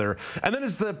together. And then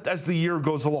as the year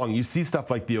goes along, you see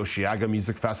stuff like the Osheaga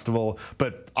Music Festival,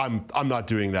 but I'm not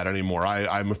doing that anymore.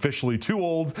 I'm officially too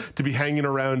old to be hanging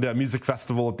around a music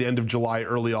festival at the end of July,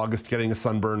 early August, getting a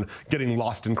sunburn, getting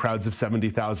lost in crowds of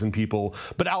 70,000 people.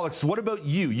 But Alex, what about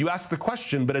you? You asked the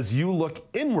question, but as you look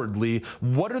inwardly,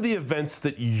 what are the events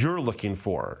that you're looking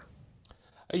for?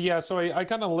 Yeah, so I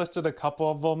kind of listed a couple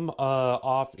of them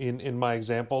off in my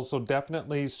examples. So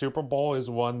definitely Super Bowl is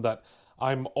one that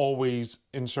I'm always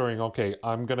ensuring, okay,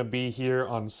 I'm going to be here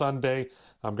on Sunday.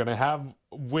 I'm going to have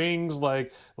wings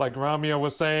like Ramya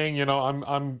was saying,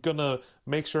 I'm going to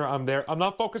make sure I'm there. I'm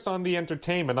not focused on the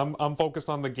entertainment. I'm focused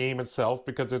on the game itself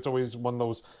because it's always one of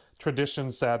those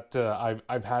traditions that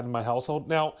I've had in my household.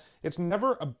 Now, it's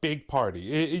never a big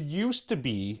party. It used to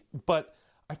be, but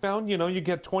I found, you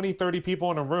get 20, 30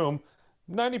 people in a room.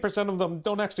 90% of them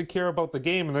don't actually care about the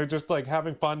game, and they're just like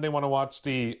having fun. They want to watch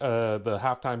the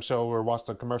halftime show or watch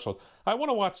the commercials. I want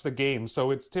to watch the game,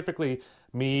 so it's typically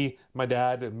me, my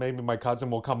dad, and maybe my cousin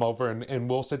will come over and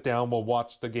we'll sit down, we'll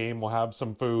watch the game, we'll have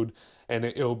some food, and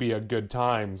it'll be a good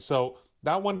time. So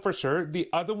that one for sure. The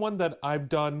other one that I've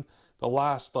done the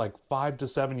last like 5 to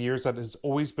 7 years that has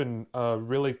always been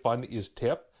really fun is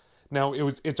TIFF. Now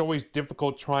it's always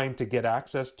difficult trying to get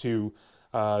access to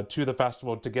the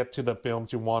festival, to get to the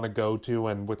films you want to go to,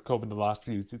 and with COVID the last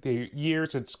few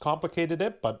years, it's complicated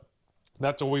it, but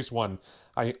that's always one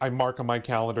I mark on my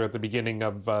calendar at the beginning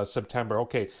of September.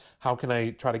 Okay, how can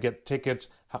I try to get tickets?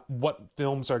 What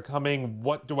films are coming?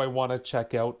 What do I want to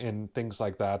check out? And things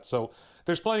like that. So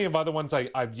there's plenty of other ones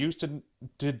I've used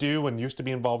to do and used to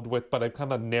be involved with, but I've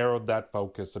kind of narrowed that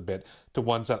focus a bit to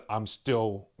ones that I'm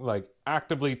still like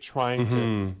actively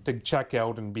trying to check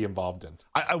out and be involved in.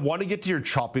 I want to get to your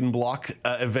chopping block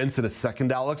events in a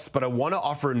second, Alex, but I want to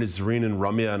offer Nasreen and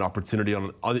Ramya an opportunity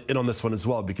on this one as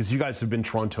well, because you guys have been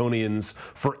Torontonians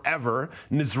forever.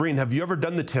 Nasreen, have you ever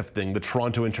done the TIFF thing, the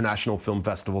Toronto International Film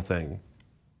Festival thing?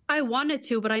 I wanted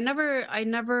to, but I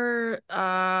never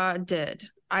did.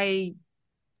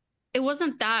 It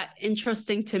wasn't that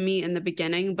interesting to me in the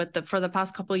beginning, but for the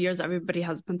past couple of years, everybody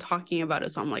has been talking about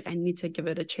it. So I'm like, I need to give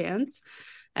it a chance.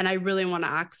 And I really want to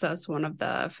access one of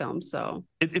the films. So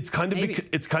it's kind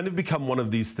of become one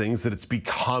of these things that it's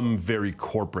become very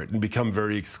corporate and become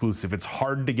very exclusive. It's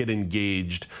hard to get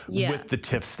engaged with the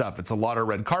TIFF stuff. It's a lot of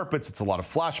red carpets. It's a lot of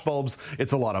flash bulbs.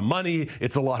 It's a lot of money.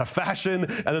 It's a lot of fashion.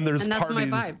 And then there's parties.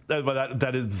 My vibe.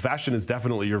 That is, fashion is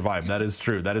definitely your vibe. That is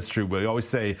true. That is true. We always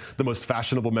say the most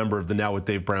fashionable member of the Now with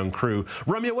Dave Brown crew.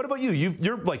 Ramya, what about you?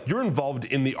 You're involved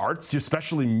in the arts,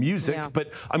 especially music. Yeah.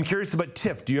 But I'm curious about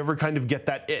TIFF. Do you ever kind of get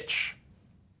that itch?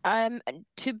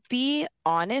 To be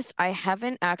honest, I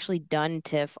haven't actually done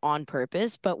TIFF on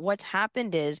purpose, but what's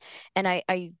happened is, and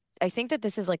I think that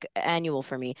this is like annual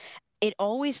for me. it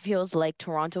always feels like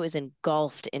Toronto is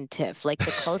engulfed in TIFF. Like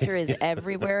the culture is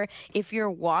everywhere. If you're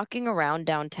walking around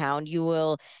downtown, you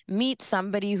will meet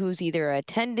somebody who's either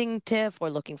attending TIFF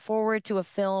or looking forward to a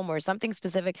film or something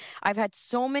specific. I've had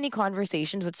so many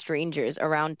conversations with strangers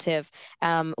around TIFF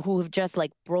who have just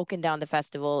like broken down the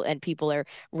festival, and people are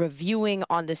reviewing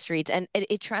on the streets, and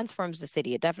it transforms the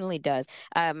city. It definitely does.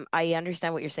 I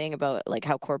understand what you're saying about like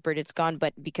how corporate it's gone,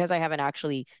 but because I haven't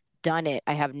actually done it,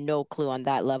 I have no clue on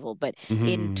that level. But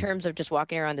in terms of just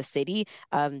walking around the city,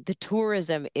 the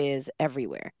tourism is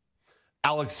everywhere.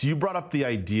 Alex, you brought up the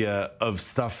idea of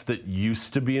stuff that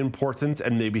used to be important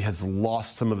and maybe has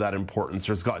lost some of that importance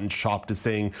or has gotten chopped to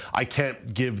saying, I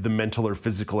can't give the mental or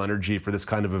physical energy for this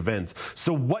kind of event.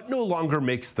 So what no longer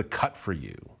makes the cut for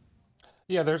you?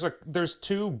 Yeah, there's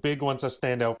two big ones that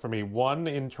stand out for me. One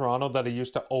in Toronto that I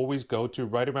used to always go to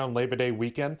right around Labor Day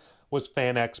weekend was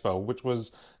Fan Expo, which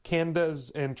was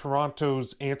Canada's and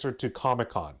Toronto's answer to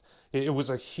Comic-Con. It was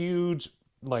a huge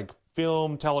like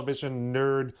film, television,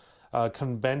 nerd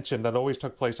convention that always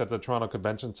took place at the Toronto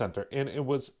Convention Center, and it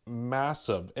was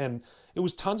massive and it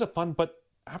was tons of fun. But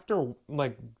after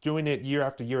like doing it year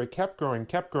after year, it kept growing,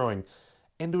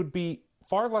 and it would be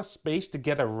far less space to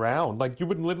get around. Like you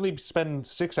would literally spend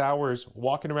 6 hours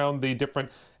walking around the different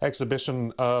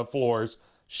exhibition floors,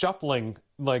 shuffling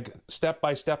like step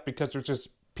by step, because there's just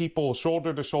people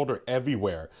shoulder to shoulder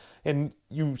everywhere. And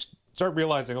you start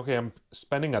realizing, okay, I'm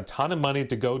spending a ton of money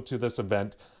to go to this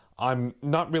event. I'm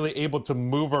not really able to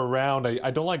move around.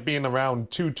 I don't like being around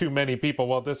too many people.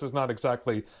 Well, this is not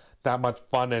exactly that much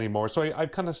fun anymore. So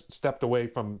I've kind of stepped away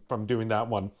from doing that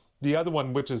one. The other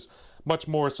one, which is much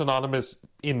more synonymous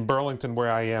in Burlington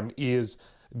where I am, is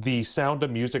the Sound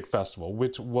of Music Festival,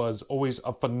 which was always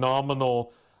a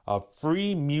phenomenal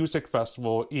free music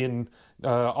festival in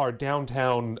our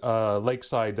downtown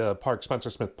lakeside park, Spencer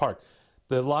Smith Park.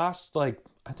 The last, like,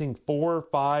 I think 4,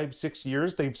 5, 6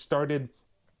 years, they've started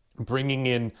bringing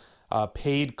in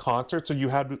paid concerts. So you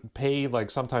had to pay,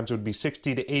 like, sometimes it would be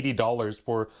 $60 to $80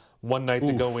 for one night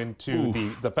to go into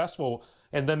the festival.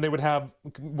 And then they would have,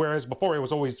 whereas before it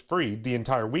was always free the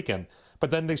entire weekend.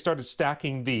 But then they started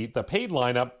stacking the paid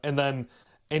lineup, and then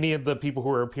any of the people who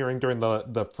were appearing during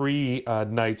the free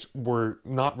nights were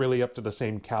not really up to the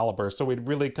same caliber. So it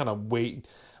really kind of weighed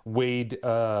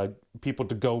people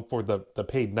to go for the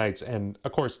paid nights. And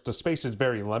of course, the space is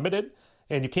very limited,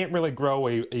 and you can't really grow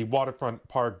a waterfront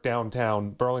park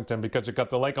downtown Burlington because you got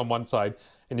the lake on one side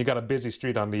and you got a busy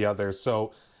street on the other.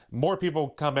 So more people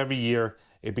come every year.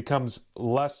 It becomes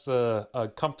less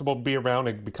comfortable to be around.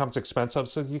 It becomes expensive.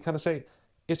 So you kind of say,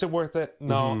 is it worth it?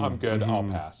 No, I'm good. I'll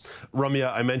pass.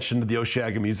 Ramya, I mentioned the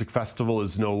Osheaga Music Festival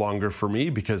is no longer for me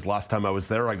because last time I was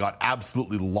there, I got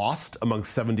absolutely lost among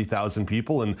 70,000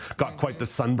 people and got quite the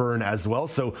sunburn as well.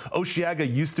 So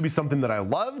Osheaga used to be something that I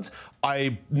loved.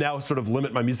 I now sort of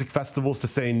limit my music festivals to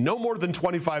saying no more than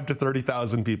 25 to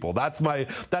 30,000 people. That's my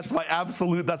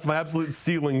absolute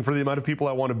ceiling for the amount of people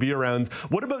I want to be around.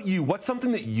 What about you? What's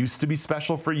something that used to be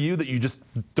special for you that you just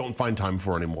don't find time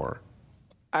for anymore?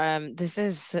 This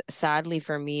is sadly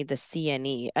for me the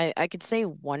CNE. I could say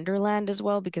Wonderland as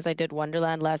well because I did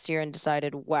Wonderland last year and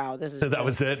decided, wow, this is that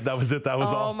was it. That was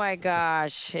all. Oh my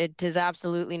gosh, it is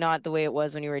absolutely not the way it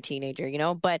was when you were a teenager, you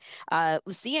know. But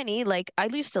CNE, like I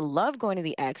used to love going to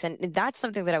the X, and that's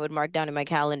something that I would mark down in my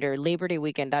calendar. Labor Day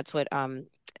weekend. That's what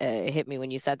hit me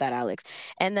when you said that, Alex.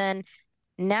 And then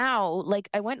now, like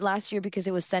I went last year because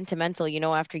it was sentimental, you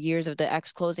know, after years of the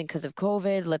X closing because of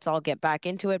COVID, let's all get back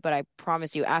into it. But I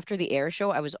promise you, after the air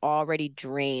show, I was already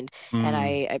drained. And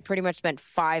I pretty much spent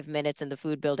 5 minutes in the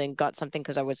food building, got something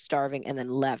because I was starving, and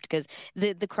then left because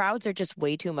the crowds are just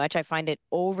way too much. I find it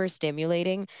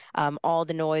overstimulating. All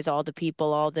the noise, all the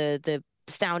people, all the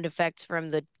sound effects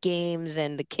from the games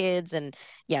and the kids, and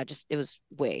yeah, just it was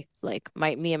way like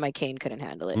me and my cane couldn't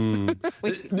handle it.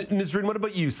 Nisreen, what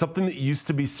about you? Something that used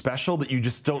to be special that you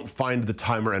just don't find the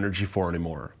time or energy for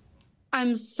anymore?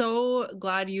 I'm so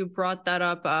glad you brought that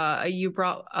up. You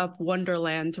brought up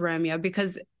Wonderland, Ramya,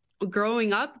 because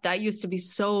growing up, that used to be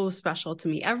so special to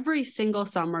me. Every single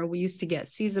summer, we used to get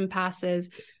season passes,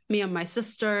 me and my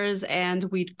sisters, and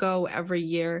we'd go every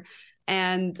year.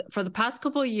 And for the past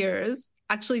couple of years,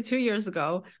 actually 2 years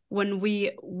ago, when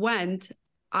we went,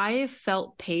 I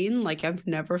felt pain like I've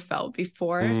never felt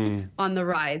before on the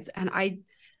rides. And I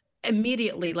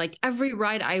immediately, like every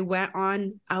ride I went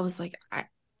on, I was like,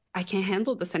 I can't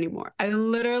handle this anymore. I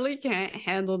literally can't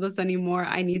handle this anymore.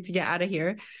 I need to get out of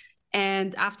here.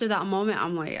 And after that moment,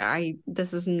 I'm like,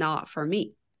 this is not for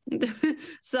me.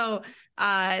 So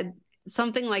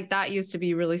something like that used to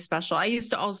be really special. I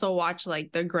used to also watch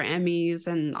like the Grammys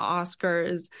and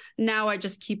Oscars. Now I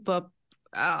just keep up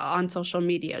on social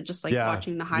media, just like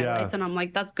watching the highlights, and I'm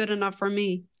like, that's good enough for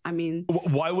me. I mean,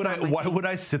 why would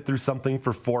I sit through something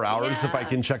for 4 hours if I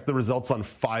can check the results in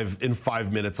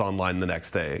 5 minutes online the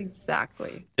next day?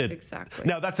 Exactly.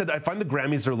 Now, that said, I find the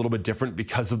Grammys are a little bit different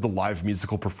because of the live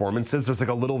musical performances. There's like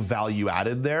a little value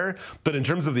added there. But in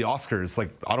terms of the Oscars, like,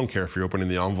 I don't care if you're opening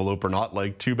the envelope or not.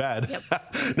 Like, too bad. Yep.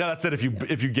 Now, that said, if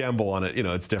you gamble on it,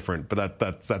 it's different. But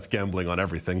that's gambling on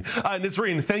everything.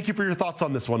 Nisreen, thank you for your thoughts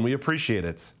on this one. We appreciate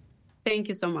it. Thank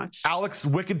you so much. Alex,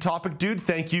 wicked topic, dude.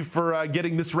 Thank you for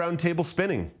getting this round table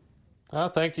spinning.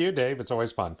 Thank you, Dave. It's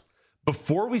always fun.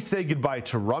 Before we say goodbye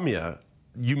to Ramya,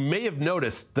 you may have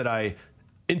noticed that I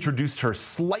introduced her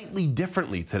slightly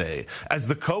differently today as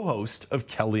the co-host of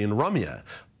Kelly and Ramya.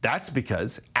 That's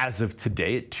because, as of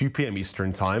today at 2 p.m.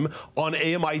 Eastern Time on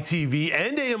AMI TV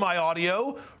and AMI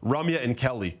Audio, Ramya and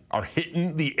Kelly are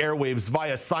hitting the airwaves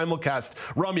via simulcast.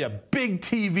 Ramya, big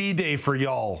TV day for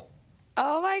y'all.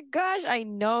 Oh my gosh, I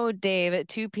know, Dave. At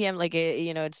 2 p.m., like,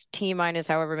 it's T minus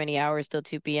however many hours till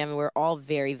 2 p.m. We're all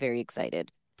very, very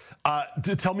excited.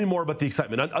 Tell me more about the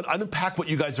excitement. Unpack what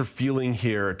you guys are feeling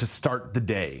here to start the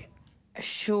day.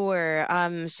 Sure.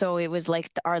 So it was like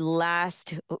the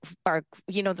last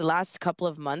couple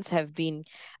of months have been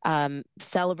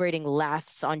celebrating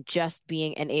lasts on just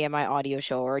being an AMI audio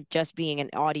show or just being an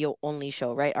audio only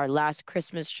show, right? Our last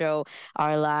Christmas show,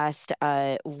 our last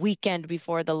weekend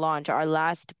before the launch, our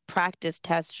last practice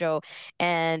test show.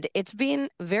 And it's been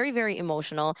very, very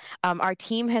emotional. Our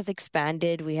team has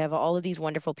expanded. We have all of these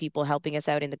wonderful people helping us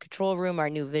out in the control room, our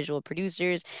new visual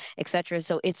producers, etc.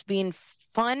 So it's been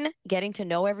fun getting to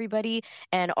know everybody,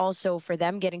 and also for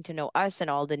them getting to know us and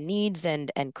all the needs and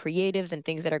creatives and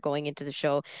things that are going into the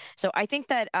show. So I think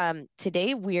that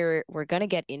today we're going to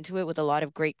get into it with a lot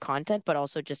of great content, but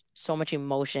also just so much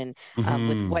emotion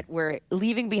with what we're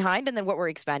leaving behind and then what we're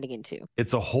expanding into.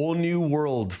 It's a whole new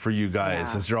world for you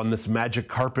guys as you're on this magic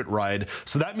carpet ride.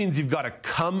 So that means you've got to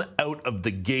come out of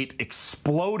the gate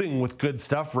exploding with good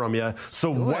stuff, Ramya.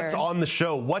 So what's on the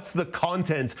show? What's the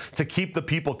content to keep the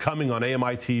people coming on AMI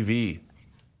TV?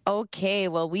 Okay,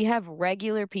 well, we have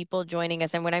regular people joining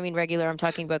us. And when I mean regular, I'm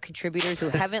talking about contributors who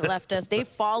haven't left us. They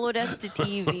followed us to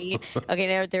TV.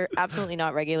 Okay, they're absolutely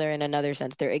not regular in another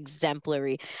sense. They're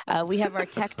exemplary. We have our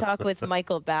Tech Talk with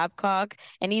Michael Babcock,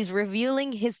 and he's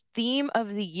revealing his theme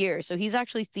of the year. So he's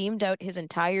actually themed out his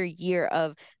entire year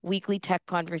of weekly tech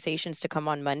conversations to come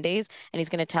on Mondays, and he's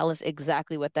going to tell us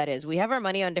exactly what that is. We have our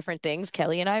money on different things,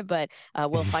 Kelly and I, but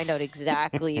we'll find out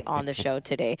exactly on the show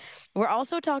today. We're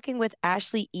also talking with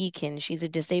Ashley Eakin. She's a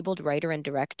disabled writer and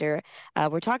director.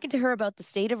 We're talking to her about the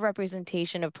state of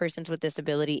representation of persons with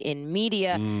disability in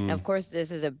media. And of course,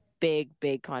 this is a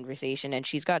big conversation, and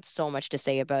she's got so much to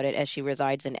say about it as she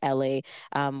resides in LA,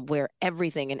 where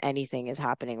everything and anything is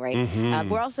happening, right?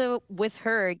 We're also with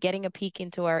her getting a peek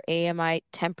into our AMI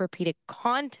Tempur-Pedic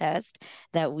contest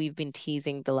that we've been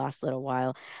teasing the last little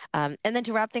while. And then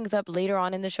to wrap things up later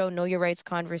on in the show, Know Your Rights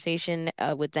conversation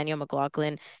with Danielle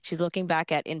McLaughlin. She's looking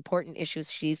back at important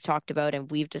issues she's talked about and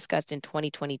we've discussed in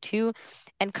 2022,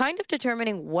 and kind of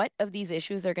determining what of these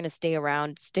issues are going to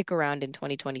stick around in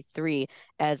 2023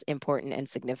 as important and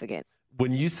significant.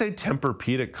 When you say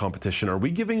Tempur-Pedic competition, are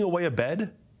we giving away a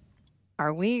bed?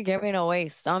 Are we giving away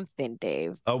something,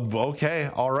 Dave? Oh,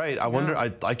 okay. All right. I wonder,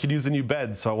 I could use a new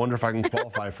bed, so I wonder if I can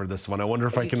qualify for this one. I wonder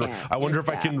if I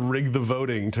can rig the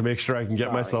voting to make sure I can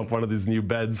get myself one of these new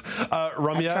beds.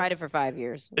 Ramya, I've tried it for 5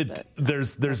 years.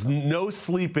 There's no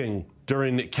sleeping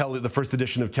during the first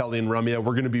edition of Kelly and Ramya.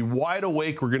 We're going to be wide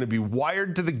awake. We're going to be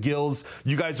wired to the gills.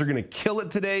 You guys are going to kill it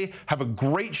today. Have a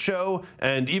great show.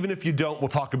 And even if you don't, we'll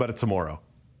talk about it tomorrow.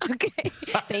 Okay.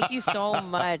 Thank you so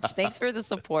much. Thanks for the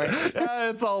support. Yeah,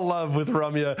 it's all love with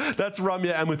Ramya. That's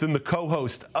Ramya, and within the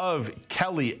co-host of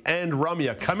Kelly and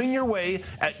Ramya, coming your way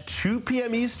at 2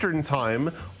 p.m. Eastern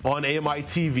Time on AMI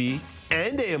TV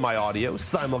and AMI Audio,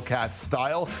 simulcast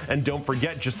style. And don't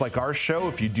forget, just like our show,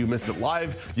 if you do miss it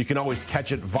live, you can always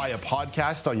catch it via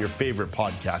podcast on your favorite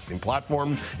podcasting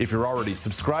platform. If you're already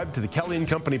subscribed to the Kelly and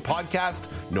Company podcast,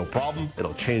 no problem.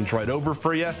 It'll change right over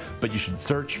for you. But you should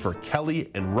search for Kelly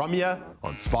and Ramya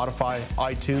on Spotify,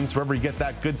 iTunes, wherever you get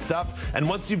that good stuff. And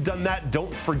once you've done that,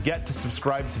 don't forget to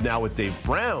subscribe to Now with Dave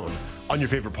Brown on your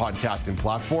favorite podcasting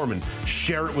platform and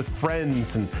share it with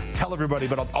friends and tell everybody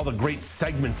about all the great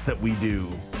segments that we do.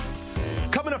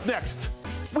 Coming up next,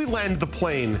 we land the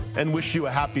plane and wish you a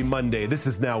happy Monday. This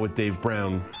is Now with Dave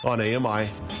Brown on AMI.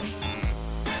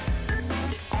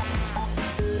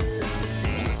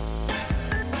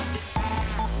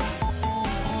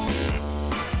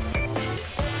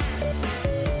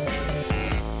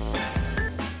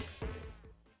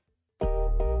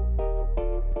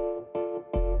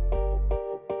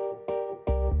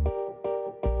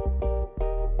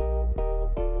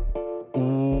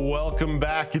 Welcome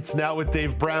back. It's Now with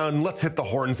Dave Brown. Let's hit the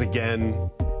horns again.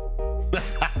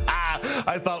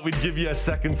 I thought we'd give you a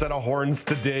second set of horns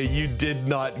today. You did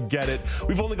not get it.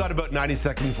 We've only got about 90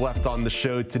 seconds left on the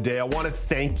show today. I want to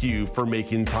thank you for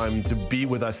making time to be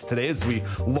with us today as we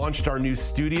launched our new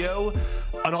studio.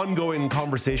 An ongoing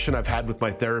conversation I've had with my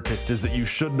therapist is that you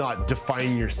should not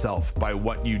define yourself by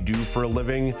what you do for a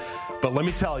living. But let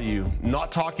me tell you,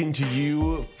 not talking to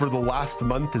you for the last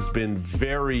month has been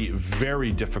very,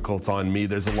 very difficult on me.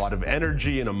 There's a lot of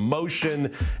energy and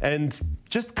emotion and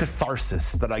just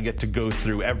catharsis that I get to go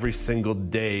through every single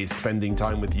day, spending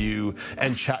time with you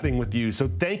and chatting with you. So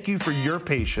thank you for your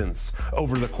patience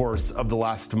over the course of the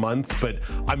last month. But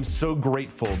I'm so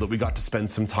grateful that we got to spend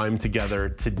some time together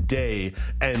today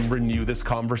and renew this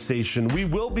conversation. We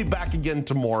will be back again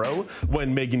tomorrow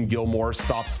when Megan Gilmore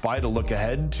stops by to look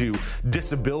ahead to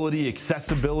disability,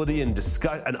 accessibility, and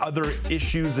other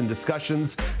issues and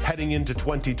discussions heading into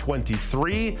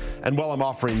 2023. And while I'm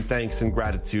offering thanks and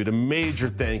gratitude, a major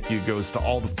thank you goes to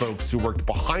all the folks who worked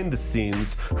behind the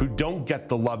scenes, who don't get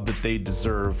the love that they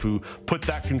deserve, who put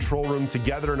that control room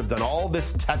together and have done all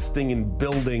this testing and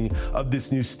building of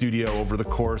this new studio over the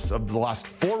course of the last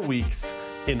 4 weeks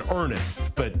in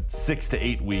earnest, but 6 to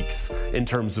 8 weeks in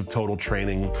terms of total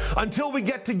training. Until we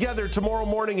get together tomorrow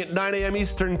morning at 9 a.m.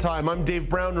 Eastern Time, I'm Dave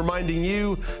Brown reminding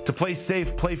you to play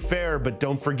safe, play fair, but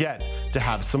don't forget to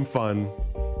have some fun.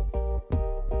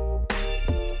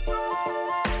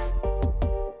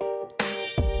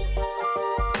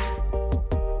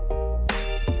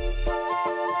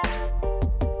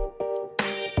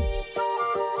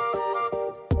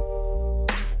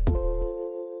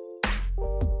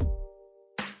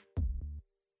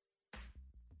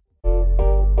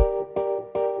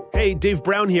 Hey, Dave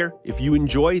Brown here. If you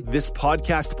enjoy this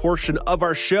podcast portion of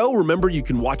our show, remember you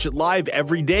can watch it live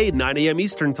every day at 9 a.m.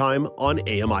 Eastern Time on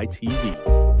AMI TV.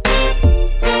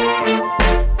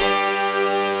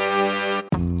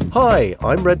 Hi,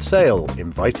 I'm Red Sail,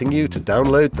 inviting you to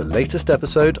download the latest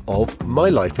episode of My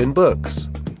Life in Books,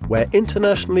 where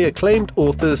internationally acclaimed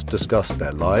authors discuss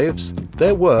their lives,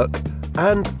 their work,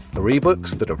 and 3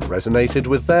 books that have resonated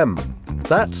with them.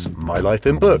 That's My Life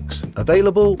in Books,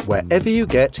 available wherever you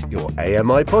get your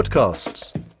AMI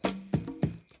podcasts.